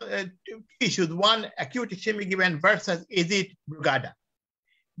of the issues, one, acute ischemic event versus is it Brugada?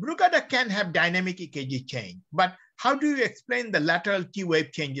 Brugada can have dynamic EKG change, but how do you explain the lateral T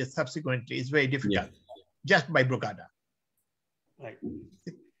wave changes subsequently? It's very difficult, just by Brugada. Right.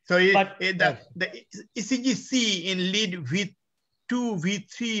 So the ECG C in lead V2,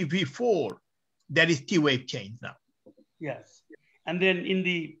 V3, V4, there is T wave change now. Yes. And then in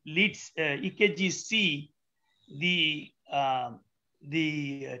the leads EKG C, the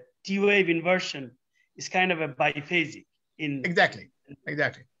T wave inversion is kind of a biphasic. Exactly.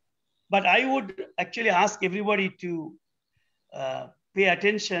 But I would actually ask everybody to pay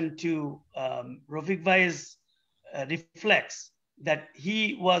attention to Rafiq Bhai's reflex, that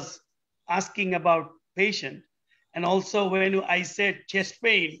he was asking about patient. And also when I said chest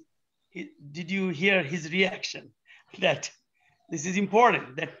pain, did you hear his reaction? That this is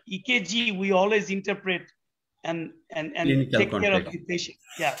important, that EKG we always interpret and take care of the patient.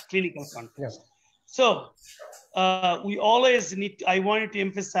 Yeah, clinical context. Yeah. So we always need, I wanted to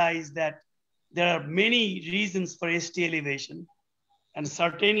emphasize that there are many reasons for ST elevation. And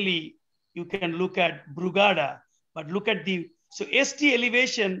certainly you can look at Brugada, but look at so ST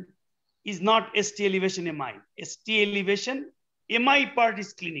elevation is not ST elevation MI. ST elevation, MI part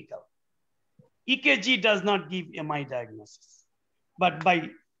is clinical. EKG does not give MI diagnosis. But by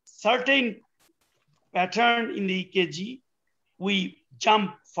certain pattern in the EKG, we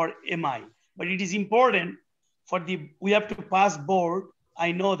jump for MI. But it is important we have to pass board,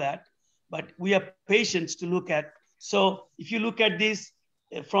 I know that, but we have patients to look at. So if you look at this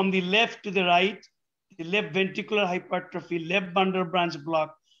from the left to the right, the left ventricular hypertrophy, left bundle branch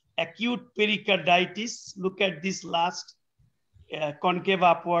block, acute pericarditis, look at this last concave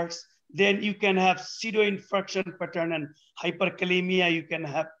upwards. Then you can have pseudo-infarction pattern and hyperkalemia. You can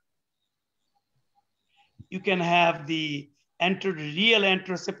have the real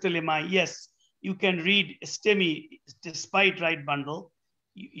anteroseptal MI. Yes, you can read STEMI despite right bundle.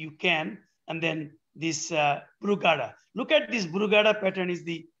 You can. And then this Brugada. Look at this Brugada pattern is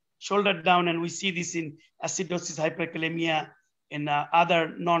the shoulder down, and we see this in acidosis, hyperkalemia, and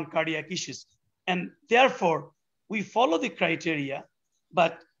other non-cardiac issues. And therefore, we follow the criteria,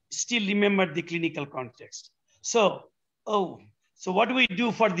 but still remember the clinical context. So what do we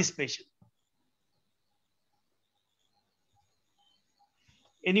do for this patient?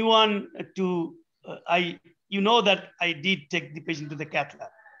 Anyone you know that I did take the patient to the cath lab,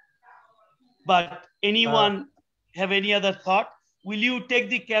 but anyone have any other thought? Will you take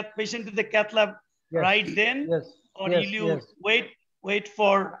the patient to the cath lab right then? Yes. Or will you wait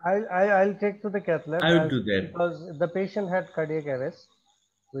for? I'll take to the cath lab. I will do that. Because the patient had cardiac arrest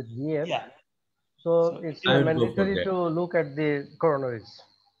with VF. Yeah. So it's mandatory to look at the coronaries.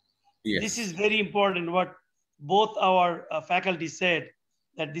 Yes. This is very important. What both our faculty said,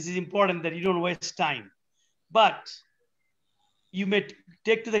 that this is important, that you don't waste time. But you may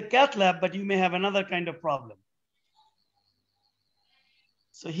take to the cath lab, but you may have another kind of problem.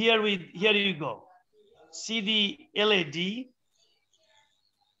 So here you go. See the LAD,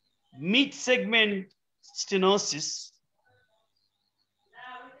 mid-segment stenosis,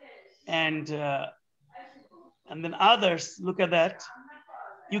 and then others. Look at that.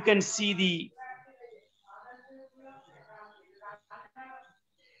 You can see the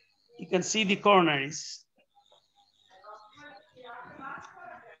coronaries.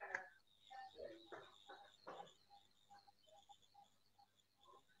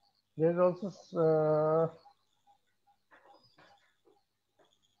 There's also so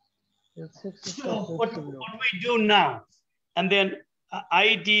what we do now, and then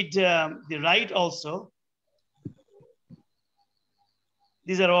I did the right also.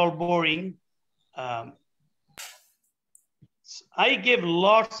 these are all boring. I gave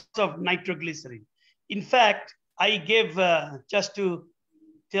lots of nitroglycerin. In fact, I gave, just to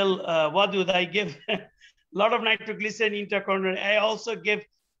tell Wadud, I gave a lot of nitroglycerin intracoronary. I also gave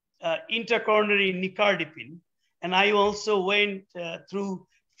intracoronary nicardipine. And I also went through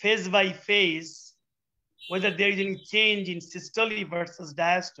phase by phase, whether there is any change in systole versus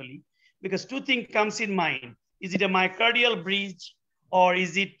diastole, because two things comes in mind. Is it a myocardial breach or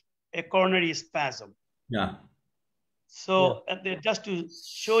is it a coronary spasm? Yeah. So just to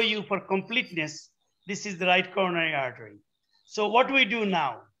show you for completeness, this is the right coronary artery. So what do we do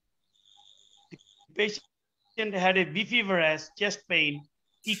now? The patient had a B fever, chest pain,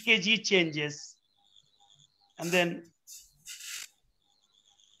 EKG changes, and then,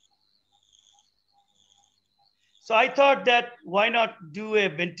 so I thought that why not do a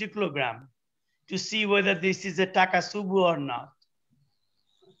ventriculogram to see whether this is a Takasubu or not.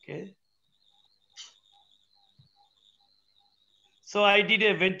 Okay. So I did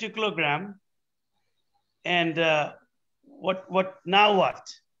a ventriculogram, and now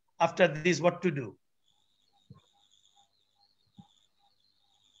what? After this, what to do?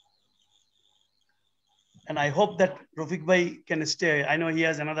 And I hope that Rafiq Bhai can stay. I know he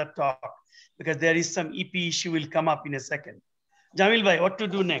has another talk because there is some EP issue will come up in a second. Jamil Bhai, what to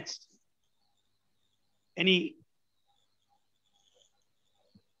do next? Any?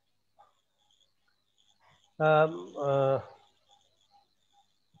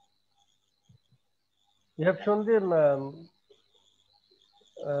 You have shown the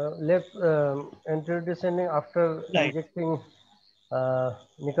left anterior descending after injecting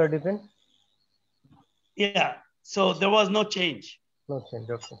nicardipine. Yeah, so there was no change. No change,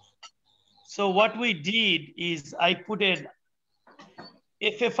 okay. So what we did is I put an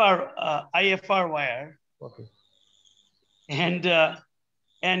FFR, IFR wire. Okay. And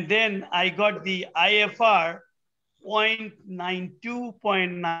then I got the IFR 0.92,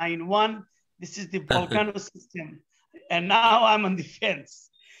 0.91. This is the volcano system. And now I'm on the fence.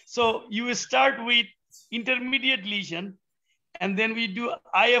 So you will start with intermediate lesion, and then we do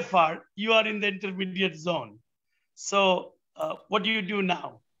IFR. You are in the intermediate zone. So what do you do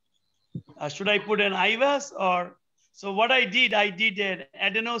now? Should I put an IVAS or? So what I did an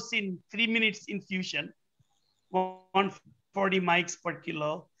adenosine 3 minutes infusion, 140 mics per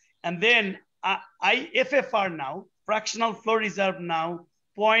kilo. And then FFR now, fractional flow reserve now,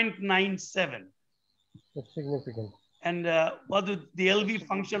 0.97. That's significant. And the LV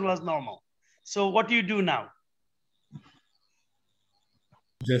function was normal. So what do you do now?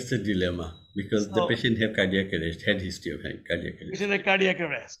 Just a dilemma, because the patient had cardiac arrest, had history of cardiac arrest. Patient had cardiac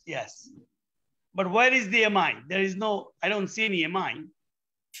arrest, yes. But where is the MI? There is no, I don't see any MI.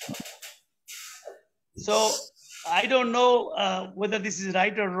 So I don't know whether this is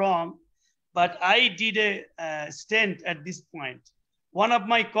right or wrong, but I did a stent at this point. One of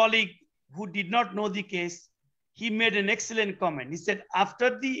my colleagues who did not know the case, he made an excellent comment. He said,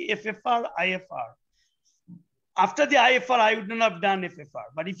 after the FFR, IFR, after the IFR, I would not have done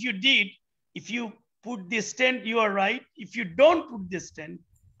FFR. But if you did, if you put the stent, you are right. If you don't put the stent,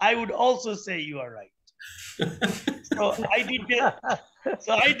 I would also say you are right. So I did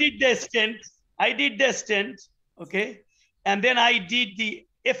the stent. Okay. And then I did the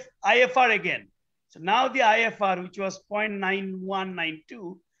IFR again. So now the IFR, which was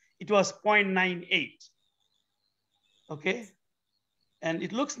 0.9192, it was 0.98. Okay. And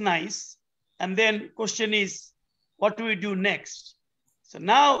it looks nice. And then question is, what do we do next? So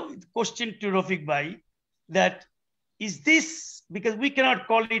now the question to Rafiq Bhai, that is this, because we cannot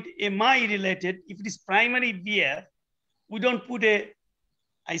call it MI related. If it is primary VF, we don't put a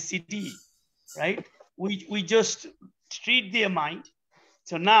ICD, right? We just treat the MI.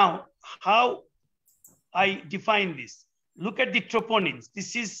 So now how I define this? Look at the troponins.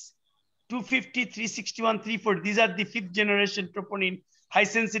 This is 250, 361, 340. These are the 5th generation troponin high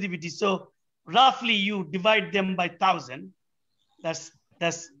sensitivity. So roughly you divide them by 1,000. That's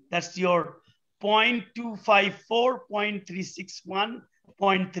your 0.254, 0.361,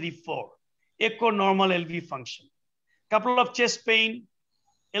 0.34. Echo normal LV function. Couple of chest pain,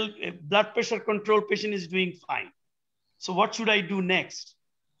 blood pressure control, patient is doing fine. So what should I do next?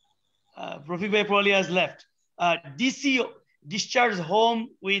 Rafiq Bhai probably has left. DC, discharge home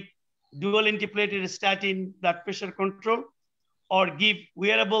with dual antiplatelet statin blood pressure control, or give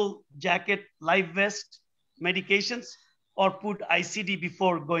wearable jacket, live vest, medications, or put ICD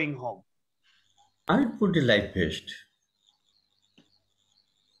before going home? I'd put a live vest.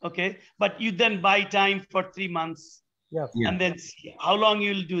 Okay, but you then buy time for 3 months. Yeah. And then see how long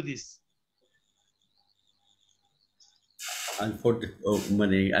you will do this.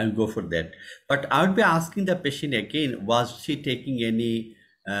 I'll go for that. But I would be asking the patient again, was she taking any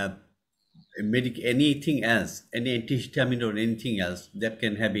anything else, any antihistamine or anything else that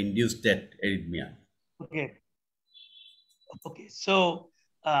can have induced that arrhythmia? Okay. Okay. So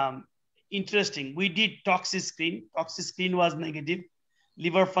interesting. We did toxic screen. Toxic screen was negative.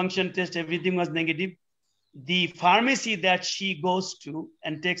 Liver function test, everything was negative. The pharmacy that she goes to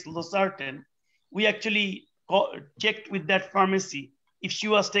and takes losartan, we actually checked with that pharmacy if she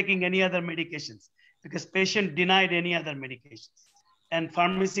was taking any other medications, because patient denied any other medications. And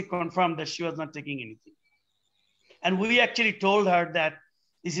pharmacy confirmed that she was not taking anything. And we actually told her that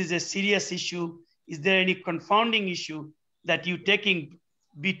this is a serious issue. Is there any confounding issue that you taking?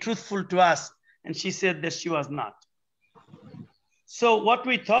 Be truthful to us. And she said that she was not. So what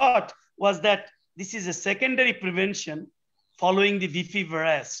we thought was that this is a secondary prevention following the V-fever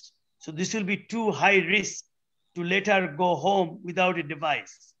arrest. So this will be too high risk to let her go home without a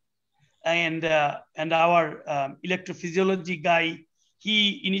device. And our electrophysiology guy,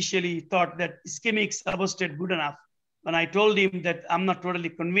 he initially thought that ischemic substrate good enough. When I told him that I'm not totally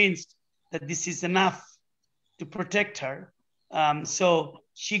convinced that this is enough to protect her. So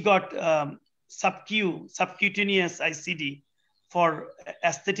she got subcutaneous ICD for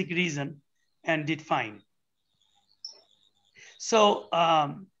aesthetic reason and did fine. So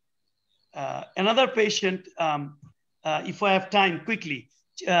another patient, if I have time quickly,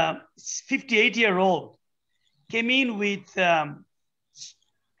 58-year-old came in with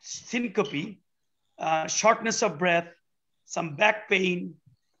syncope, shortness of breath, some back pain,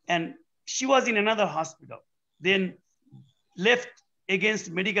 and she was in another hospital. Then left against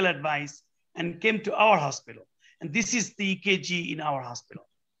medical advice and came to our hospital. And this is the EKG in our hospital.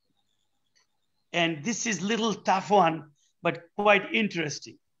 And this is little tough one, but quite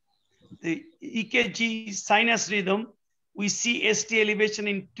interesting. The EKG sinus rhythm, we see ST elevation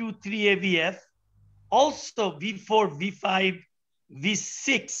in 2, 3 AVF, also V4, V5,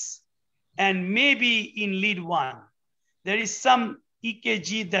 V6, and maybe in lead 1. There is some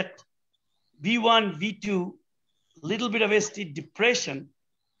EKG that V1, V2, little bit of ST depression,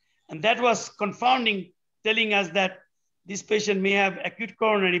 and that was confounding, telling us that this patient may have acute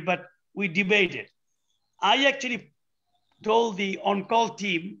coronary, but we debated. I actually told the on-call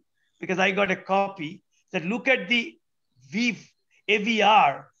team, because I got a copy, that look at the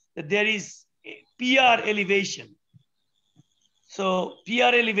AVR, that there is PR elevation. So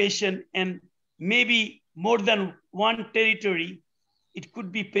PR elevation and maybe more than one territory, it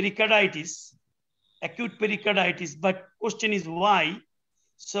could be pericarditis, acute pericarditis, but question is why?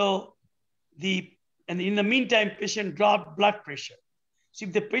 So and in the meantime, patient dropped blood pressure. So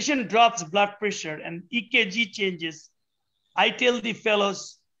if the patient drops blood pressure and EKG changes, I tell the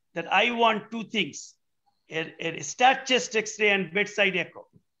fellows that I want two things. A stat chest X-ray and bedside echo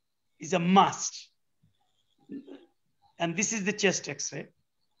is a must. And this is the chest X-ray.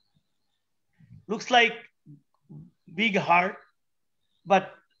 Looks like big heart,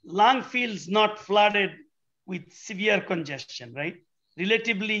 but lung feels not flooded with severe congestion, right?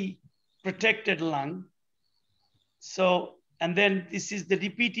 Relatively protected lung. So, and then this is the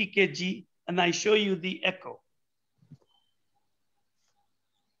repeat EKG, and I show you the echo.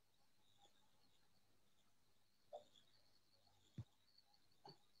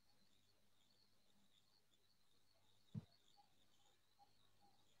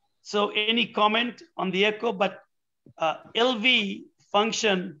 So any comment on the echo, but LV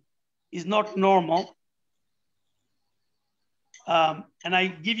function is not normal. And I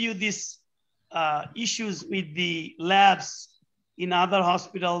give you these issues with the labs in other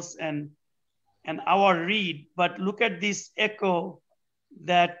hospitals and our read, but look at this echo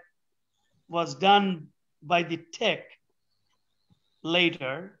that was done by the tech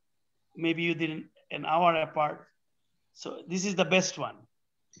later. Maybe you did an hour apart. So this is the best one.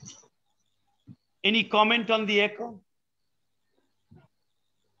 Any comment on the echo?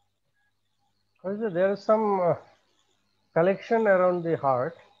 There is some collection around the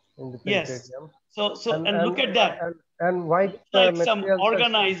heart in the peritoneum. Yes. And look at that. And white like some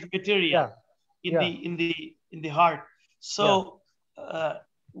organized material in the heart. So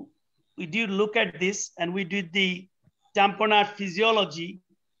we did look at this, and we did the tamponade physiology.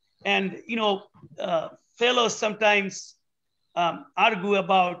 And fellows sometimes argue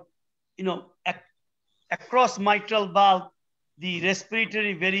about across mitral valve, the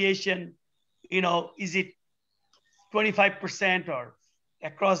respiratory variation, is it 25%, or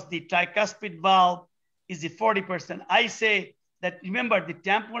across the tricuspid valve, is it 40%? I say that, remember, the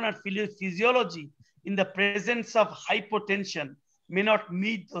tamponade physiology in the presence of hypotension may not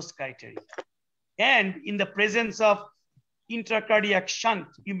meet those criteria. And in the presence of, intracardiac shunt,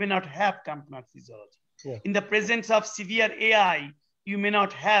 you may not have tamponade physiology. Yeah. In the presence of severe AI, you may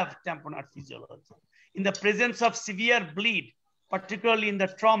not have tamponade physiology. In the presence of severe bleed, particularly in the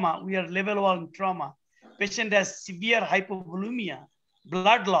trauma, we are level 1 trauma, patient has severe hypovolemia,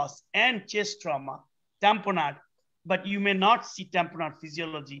 blood loss, and chest trauma, tamponade, but you may not see tamponade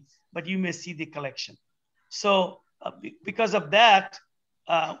physiology, but you may see the collection. So because of that,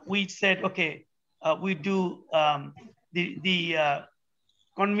 we said, okay, we do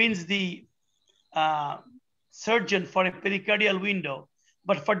convince the surgeon for a pericardial window.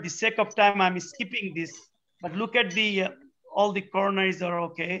 But for the sake of time, I'm skipping this. But look at the, all the coronaries are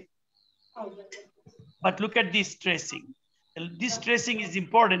okay. But look at this tracing. This tracing is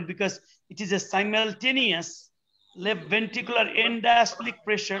important because it is a simultaneous left ventricular end diastolic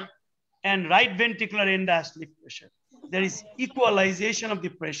pressure and right ventricular end diastolic pressure. There is equalization of the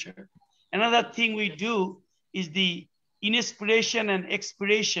pressure. Another thing we do is the inspiration and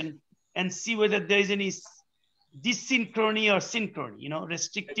expiration and see whether there is any dysynchrony or synchrony,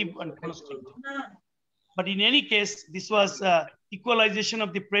 restrictive and constrictive. But in any case, this was equalization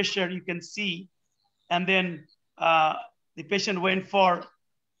of the pressure, you can see. And then the patient went for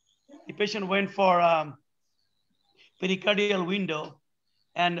pericardial window,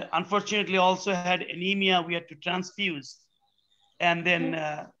 and unfortunately also had anemia. We had to transfuse and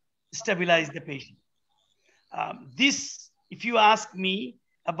then stabilize the patient. This, if you ask me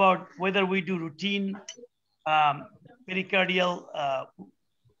about whether we do routine pericardial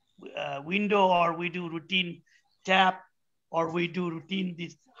window, or we do routine tap, or we do routine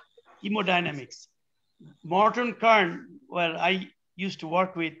this hemodynamics, Morton Kern, where I used to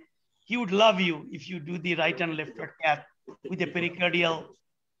work with, he would love you if you do the right and left heart cath with a pericardial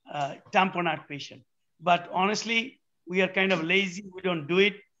tamponade patient. But honestly, we are kind of lazy. We don't do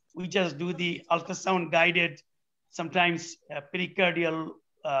it. We just do the ultrasound guided, sometimes pericardial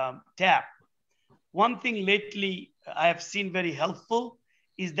tap. One thing lately I have seen very helpful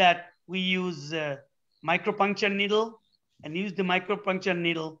is that we use micropuncture needle and use the micropuncture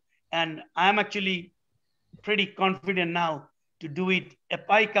needle. And I'm actually pretty confident now to do it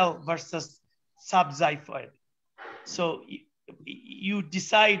apical versus subxiphoid. So you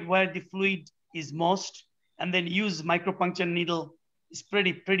decide where the fluid is most, and then use micropuncture needle. Is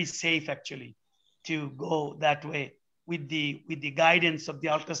pretty safe actually to go that way with the guidance of the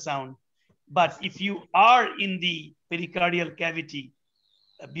ultrasound. But if you are in the pericardial cavity,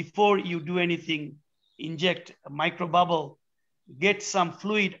 before you do anything, inject a microbubble, get some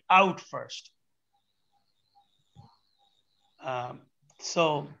fluid out first.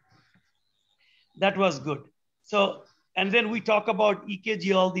 So that was good. So, and then we talk about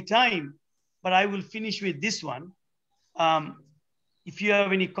EKG all the time, but I will finish with this one. If you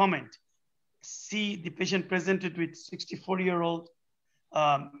have any comment, see the patient presented with 64-year-old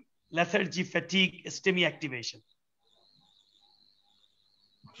lethargy, fatigue, STEMI activation.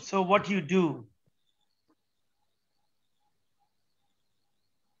 So what you do?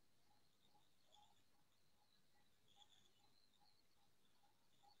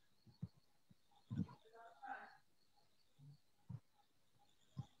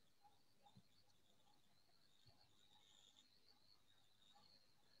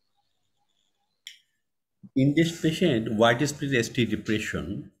 In this patient, widespread ST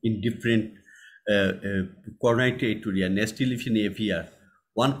depression in different coronary territory and ST lesion AVR,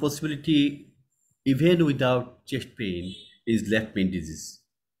 one possibility, even without chest pain, is left main disease.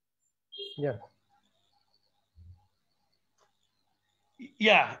 Yeah.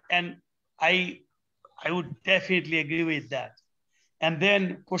 Yeah, and I would definitely agree with that. And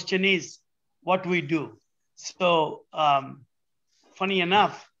then question is what we do. So funny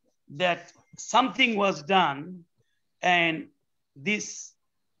enough that something was done and this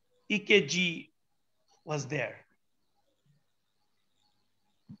EKG was there.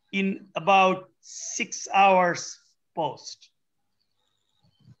 In about 6 hours post.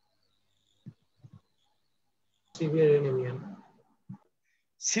 Severe anemia.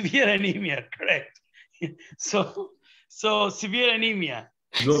 Severe anemia, correct. So severe anemia.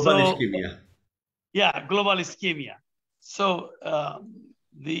 Global ischemia. Yeah, global ischemia. So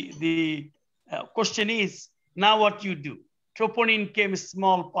the question is, now what you do? Troponin came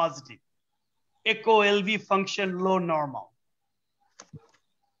small positive. Echo LV function low normal.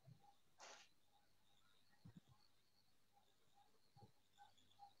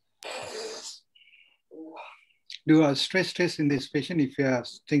 Do a stress test in this patient if you are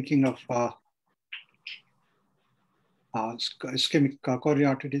thinking of ischemic coronary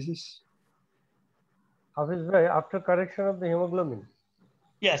artery disease. After correction of the hemoglobin,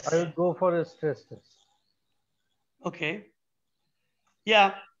 yes, I would go for a stress test. Okay.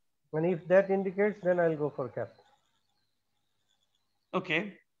 Yeah. And if that indicates, then I'll go for cath.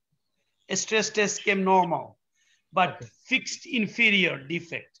 Okay. A stress test came normal, but Okay. fixed inferior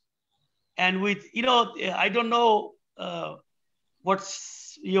defect. And with, I don't know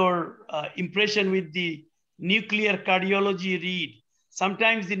what's your impression with the nuclear cardiology read.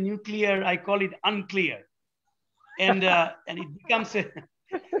 Sometimes the nuclear, I call it unclear. And it becomes a,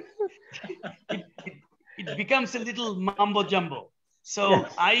 it becomes a little mambo jumbo. So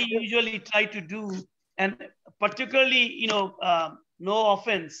Yes. I usually try to do, and particularly, no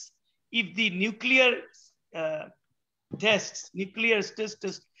offense, if the nuclear nuclear stress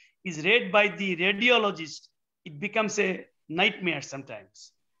test is read by the radiologist, it becomes a nightmare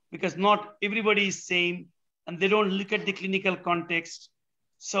sometimes because not everybody is same and they don't look at the clinical context.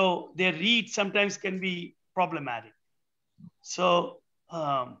 So their read sometimes can be problematic. So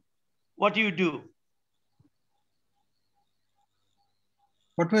what do you do?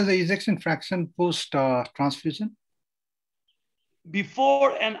 What was the ejection fraction post transfusion?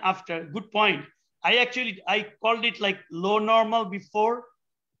 Before and after, good point. I called it like low normal before,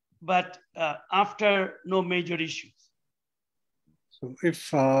 but after, no major issues. So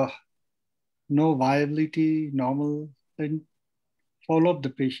if no viability, normal, then follow up the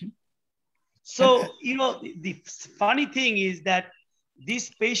patient. So, the funny thing is that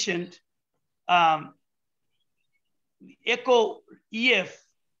this patient, echo EF,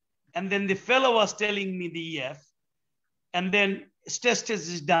 and then the fellow was telling me the EF, and then stress test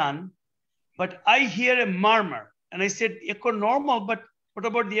is done, but I hear a murmur, and I said, echo normal, but what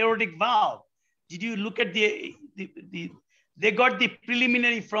about the aortic valve? Did you look at they got the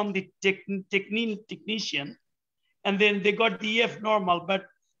preliminary from the technician, and then they got the EF normal, but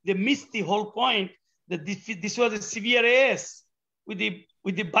they missed the whole point that this was a severe AS with the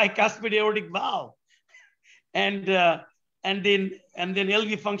bicuspid aortic valve, and then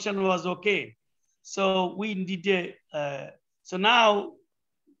LV function was okay. So we did so now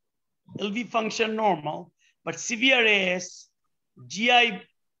LV function normal, but severe AS, GI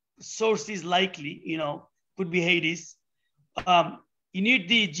source is likely, could be Hades. You need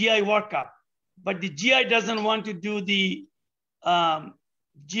the GI workup, but the GI doesn't want to do the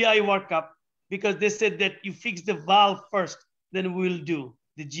GI workup because they said that you fix the valve first, then we'll do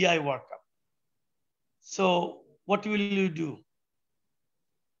the GI workup. So what will you do?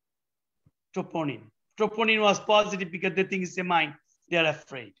 Troponin. Troponin was positive because they think it's a mine. They're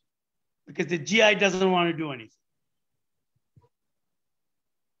afraid because the GI doesn't want to do anything.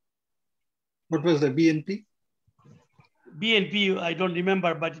 What was the BNP? BNP, I don't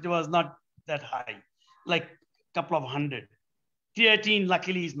remember, but it was not that high, like a couple of hundred. Creatine,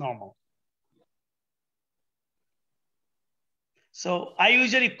 luckily, is normal. So I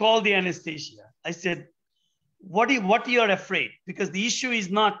usually call the anesthesia. I said, what you are afraid? Because the issue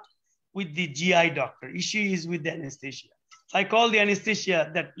is not with the GI doctor. Issue is with the anesthesia. So I call the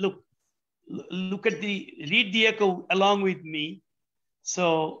anesthesia that, look at read the echo along with me.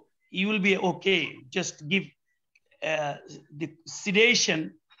 So you will be okay. Just give the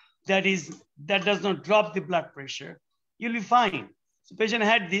sedation that does not drop the blood pressure. You'll be fine. So patient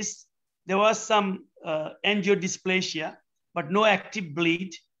had this. There was some angiodysplasia, but no active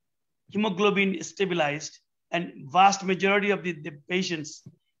bleed. Hemoglobin stabilized, and vast majority of the patients,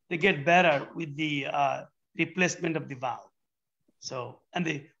 they get better with the replacement of the valve. So, and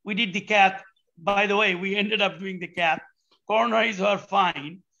we did the cath. By the way, we ended up doing the cath. Coronaries were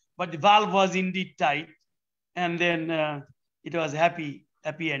fine, but the valve was indeed tight. And then it was happy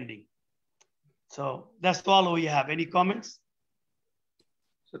ending. So that's all we have. Any comments?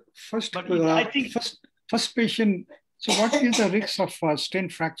 So first, I think first patient. So what is the risk of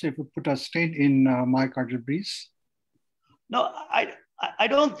stent fracture if you put a stent in myocardial breach? No, I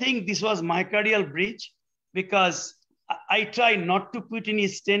don't think this was myocardial breach because I try not to put any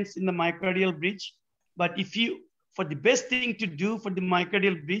stents in the myocardial breach. But for the best thing to do for the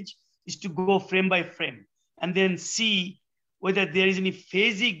myocardial breach is to go frame by frame and then see whether there is any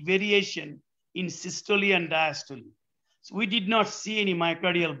phasic variation in systole and diastole. So we did not see any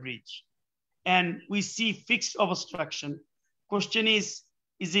myocardial breach. And we see fixed obstruction. Question is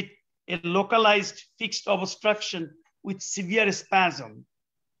it a localized fixed obstruction with severe spasm?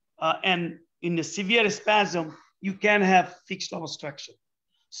 And in the severe spasm, you can have fixed obstruction.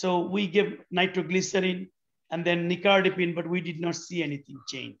 So we give nitroglycerin and then nicardipine, but we did not see anything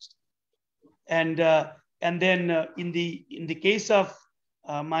changed. And then in the case of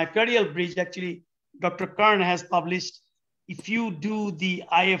myocardial breach, actually, Dr. Kern has published, if you do the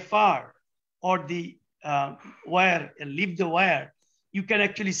IFR or the wire, leave the wire, you can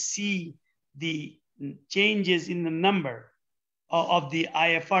actually see the changes in the number of the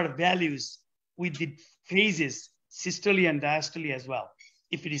IFR values with the phases, systole and diastole as well,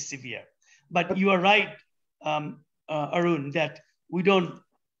 if it is severe. But you are right, Arun, that we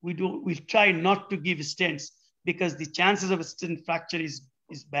try not to give stents because the chances of a stent fracture is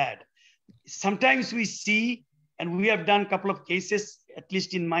bad. Sometimes we see, and we have done a couple of cases, at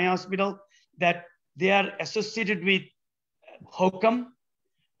least in my hospital, that they are associated with HOCM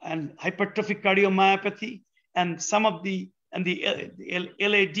and hypertrophic cardiomyopathy, and some of the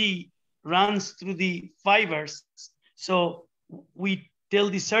LAD runs through the fibers. So we tell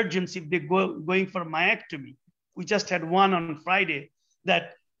the surgeons if they're going for myectomy. We just had one on Friday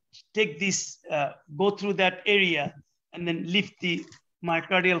that take this, go through that area and then lift the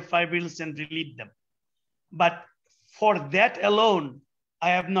myocardial fibrils and relieve them. But for that alone, I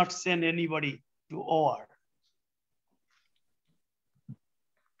have not sent anybody to OR.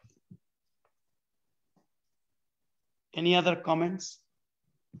 Any other comments?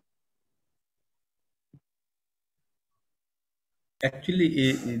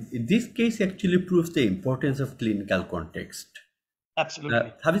 Actually, this case actually proves the importance of clinical context.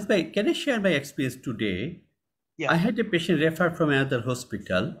 Absolutely. Hafiz bhai, can I share my experience today? Yeah. I had a patient referred from another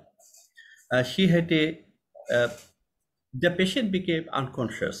hospital. She had the patient became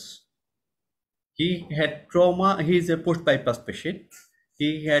unconscious. He had trauma. He is a post-bypass patient.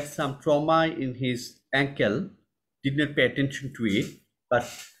 He had some trauma in his ankle, did not pay attention to it, but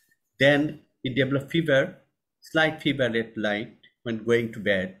then he developed fever, slight fever at night when going to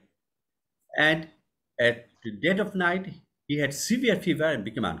bed. And at the dead of night, he had severe fever and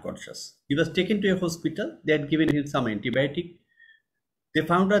became unconscious. He was taken to a hospital. They had given him some antibiotic. They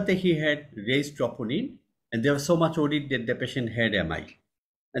found out that he had raised troponin, and they were so much worried that the patient had MI,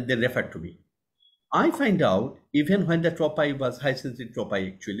 and they referred to me. I find out even when the tropi was high sensitive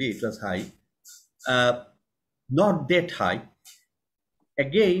tropi, actually it was high, not that high.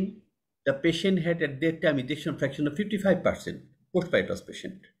 Again, the patient had at that time ejection fraction of 55%, post-bypass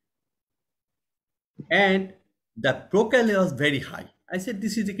patient. And the procalia was very high. I said,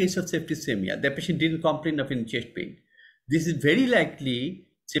 this is the case of septicemia. The patient didn't complain of any chest pain. This is very likely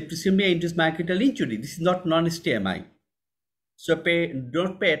septicemia induced myocardial injury. This is not non-STMI. So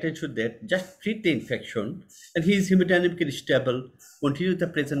don't pay attention to that. Just treat the infection. And he is hemodynamically stable. Continue the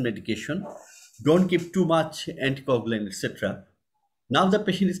present medication. Don't give too much anticoagulant, etc. Now the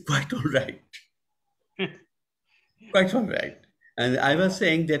patient is quite all right. Quite all right. And I was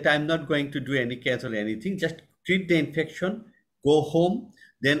saying that I'm not going to do any cath or anything. Just treat the infection, go home.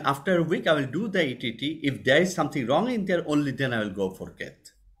 Then after a week, I will do the ETT. If there is something wrong in there, only then I will go for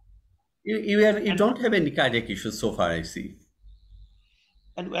cath. You don't have any cardiac issues so far, I see.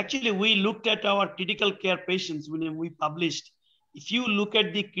 And actually, we looked at our critical care patients when we published. If you look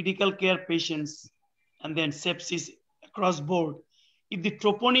at the critical care patients and then sepsis across board, if the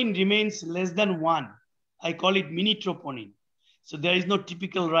troponin remains less than 1, I call it mini troponin. So there is no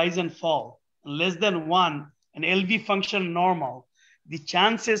typical rise and fall. Less than 1, and LV function normal, the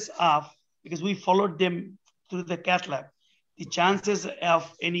chances of, because we followed them through the cath lab, the chances of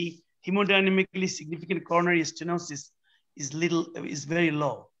any hemodynamically significant coronary stenosis is very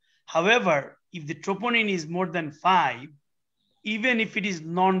low. However, if the troponin is more than 5, even if it is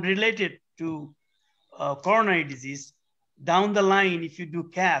non-related to coronary disease, down the line, if you do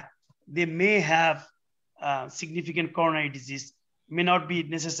cath, they may have significant coronary disease, may not be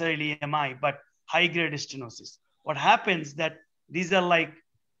necessarily MI, but high-grade stenosis. What happens that these are like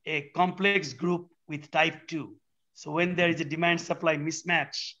a complex group with type 2. So when there is a demand-supply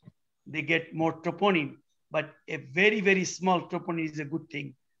mismatch, they get more troponin, but a very, very small troponin is a good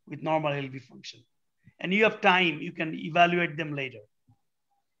thing with normal LV function. And you have time, you can evaluate them later.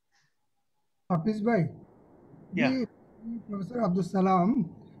 Hafiz bhai, yeah. Professor Abdus-Salam,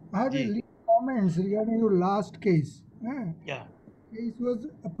 I have a comments regarding your last case. Yeah. Case was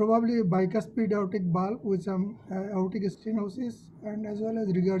probably a bicuspid aortic valve with some aortic stenosis and as well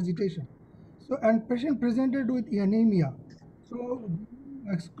as regurgitation. So, and patient presented with anemia. So,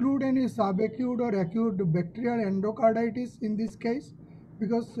 exclude any subacute or acute bacterial endocarditis in this case,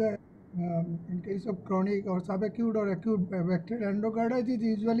 because in case of chronic or subacute or acute bacterial endocarditis is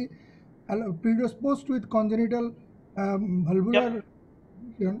usually predisposed with congenital valvular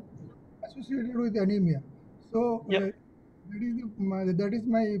lesion associated with anemia. So that is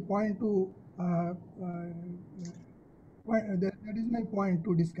my point to that is my point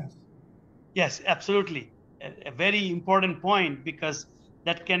to discuss. Yes, absolutely. A very important point, because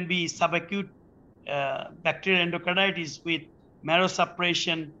that can be subacute bacterial endocarditis with marrow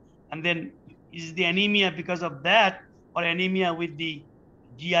suppression, and then is the anemia because of that or anemia with the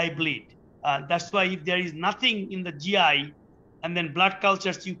GI bleed? That's why if there is nothing in the GI, And then blood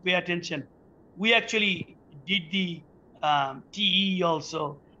cultures, you pay attention. We actually did the TE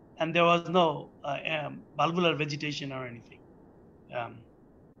also, and there was no valvular vegetation or anything.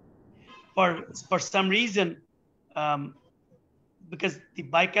 For some reason, because the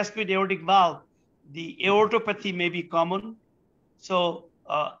bicuspid aortic valve, the aortopathy may be common. So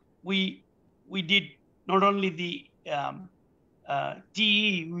we did not only the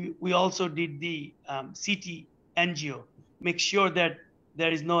TE, we also did the CT angio, make sure that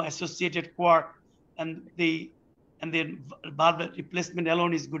there is no associated quark, and the valve replacement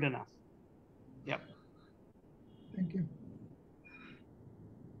alone is good enough. Yeah. Thank you.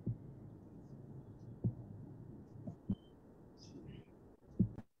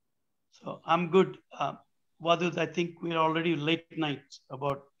 So I'm good. Wadud, I think we're already late night,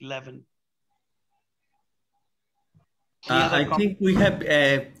 about 11. I think we have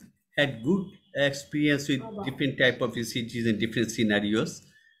had good experience with different type of ECGs and different scenarios.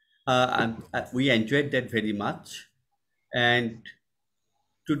 We enjoyed that very much. And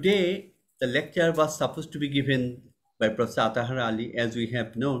today, the lecture was supposed to be given by Professor Atahar Ali, as we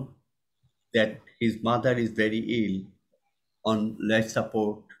have known that his mother is very ill on life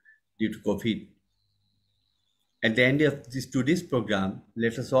support due to COVID. At the end of today's program,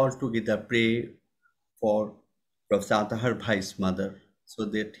 let us all together pray for Professor Atahar Bhai's mother so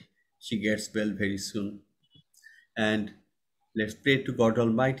that she gets well very soon. And let's pray to God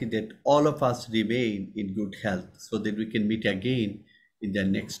Almighty that all of us remain in good health so that we can meet again in the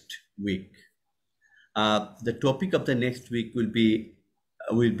next week. The topic of the next week will be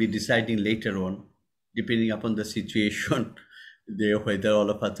deciding later on, depending upon the situation there, whether all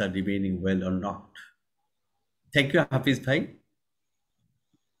of us are remaining well or not. Thank you, Hafiz Bhai.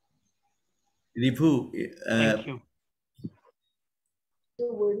 Ribhu, thank you.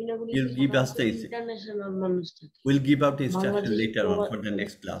 You'll give us the we'll give out the instruction later on for the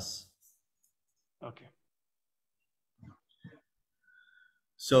next class. Okay.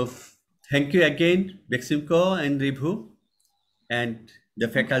 So thank you again, Beksimko and Ribhu, and the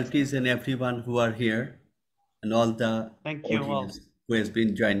faculties and everyone who are here, and all the audience who has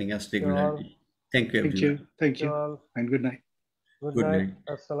been joining us regularly. Thank you, everyone. Thank you. And good night. Good night.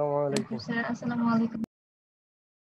 Assalamu alaikum. Assalamu alaikum.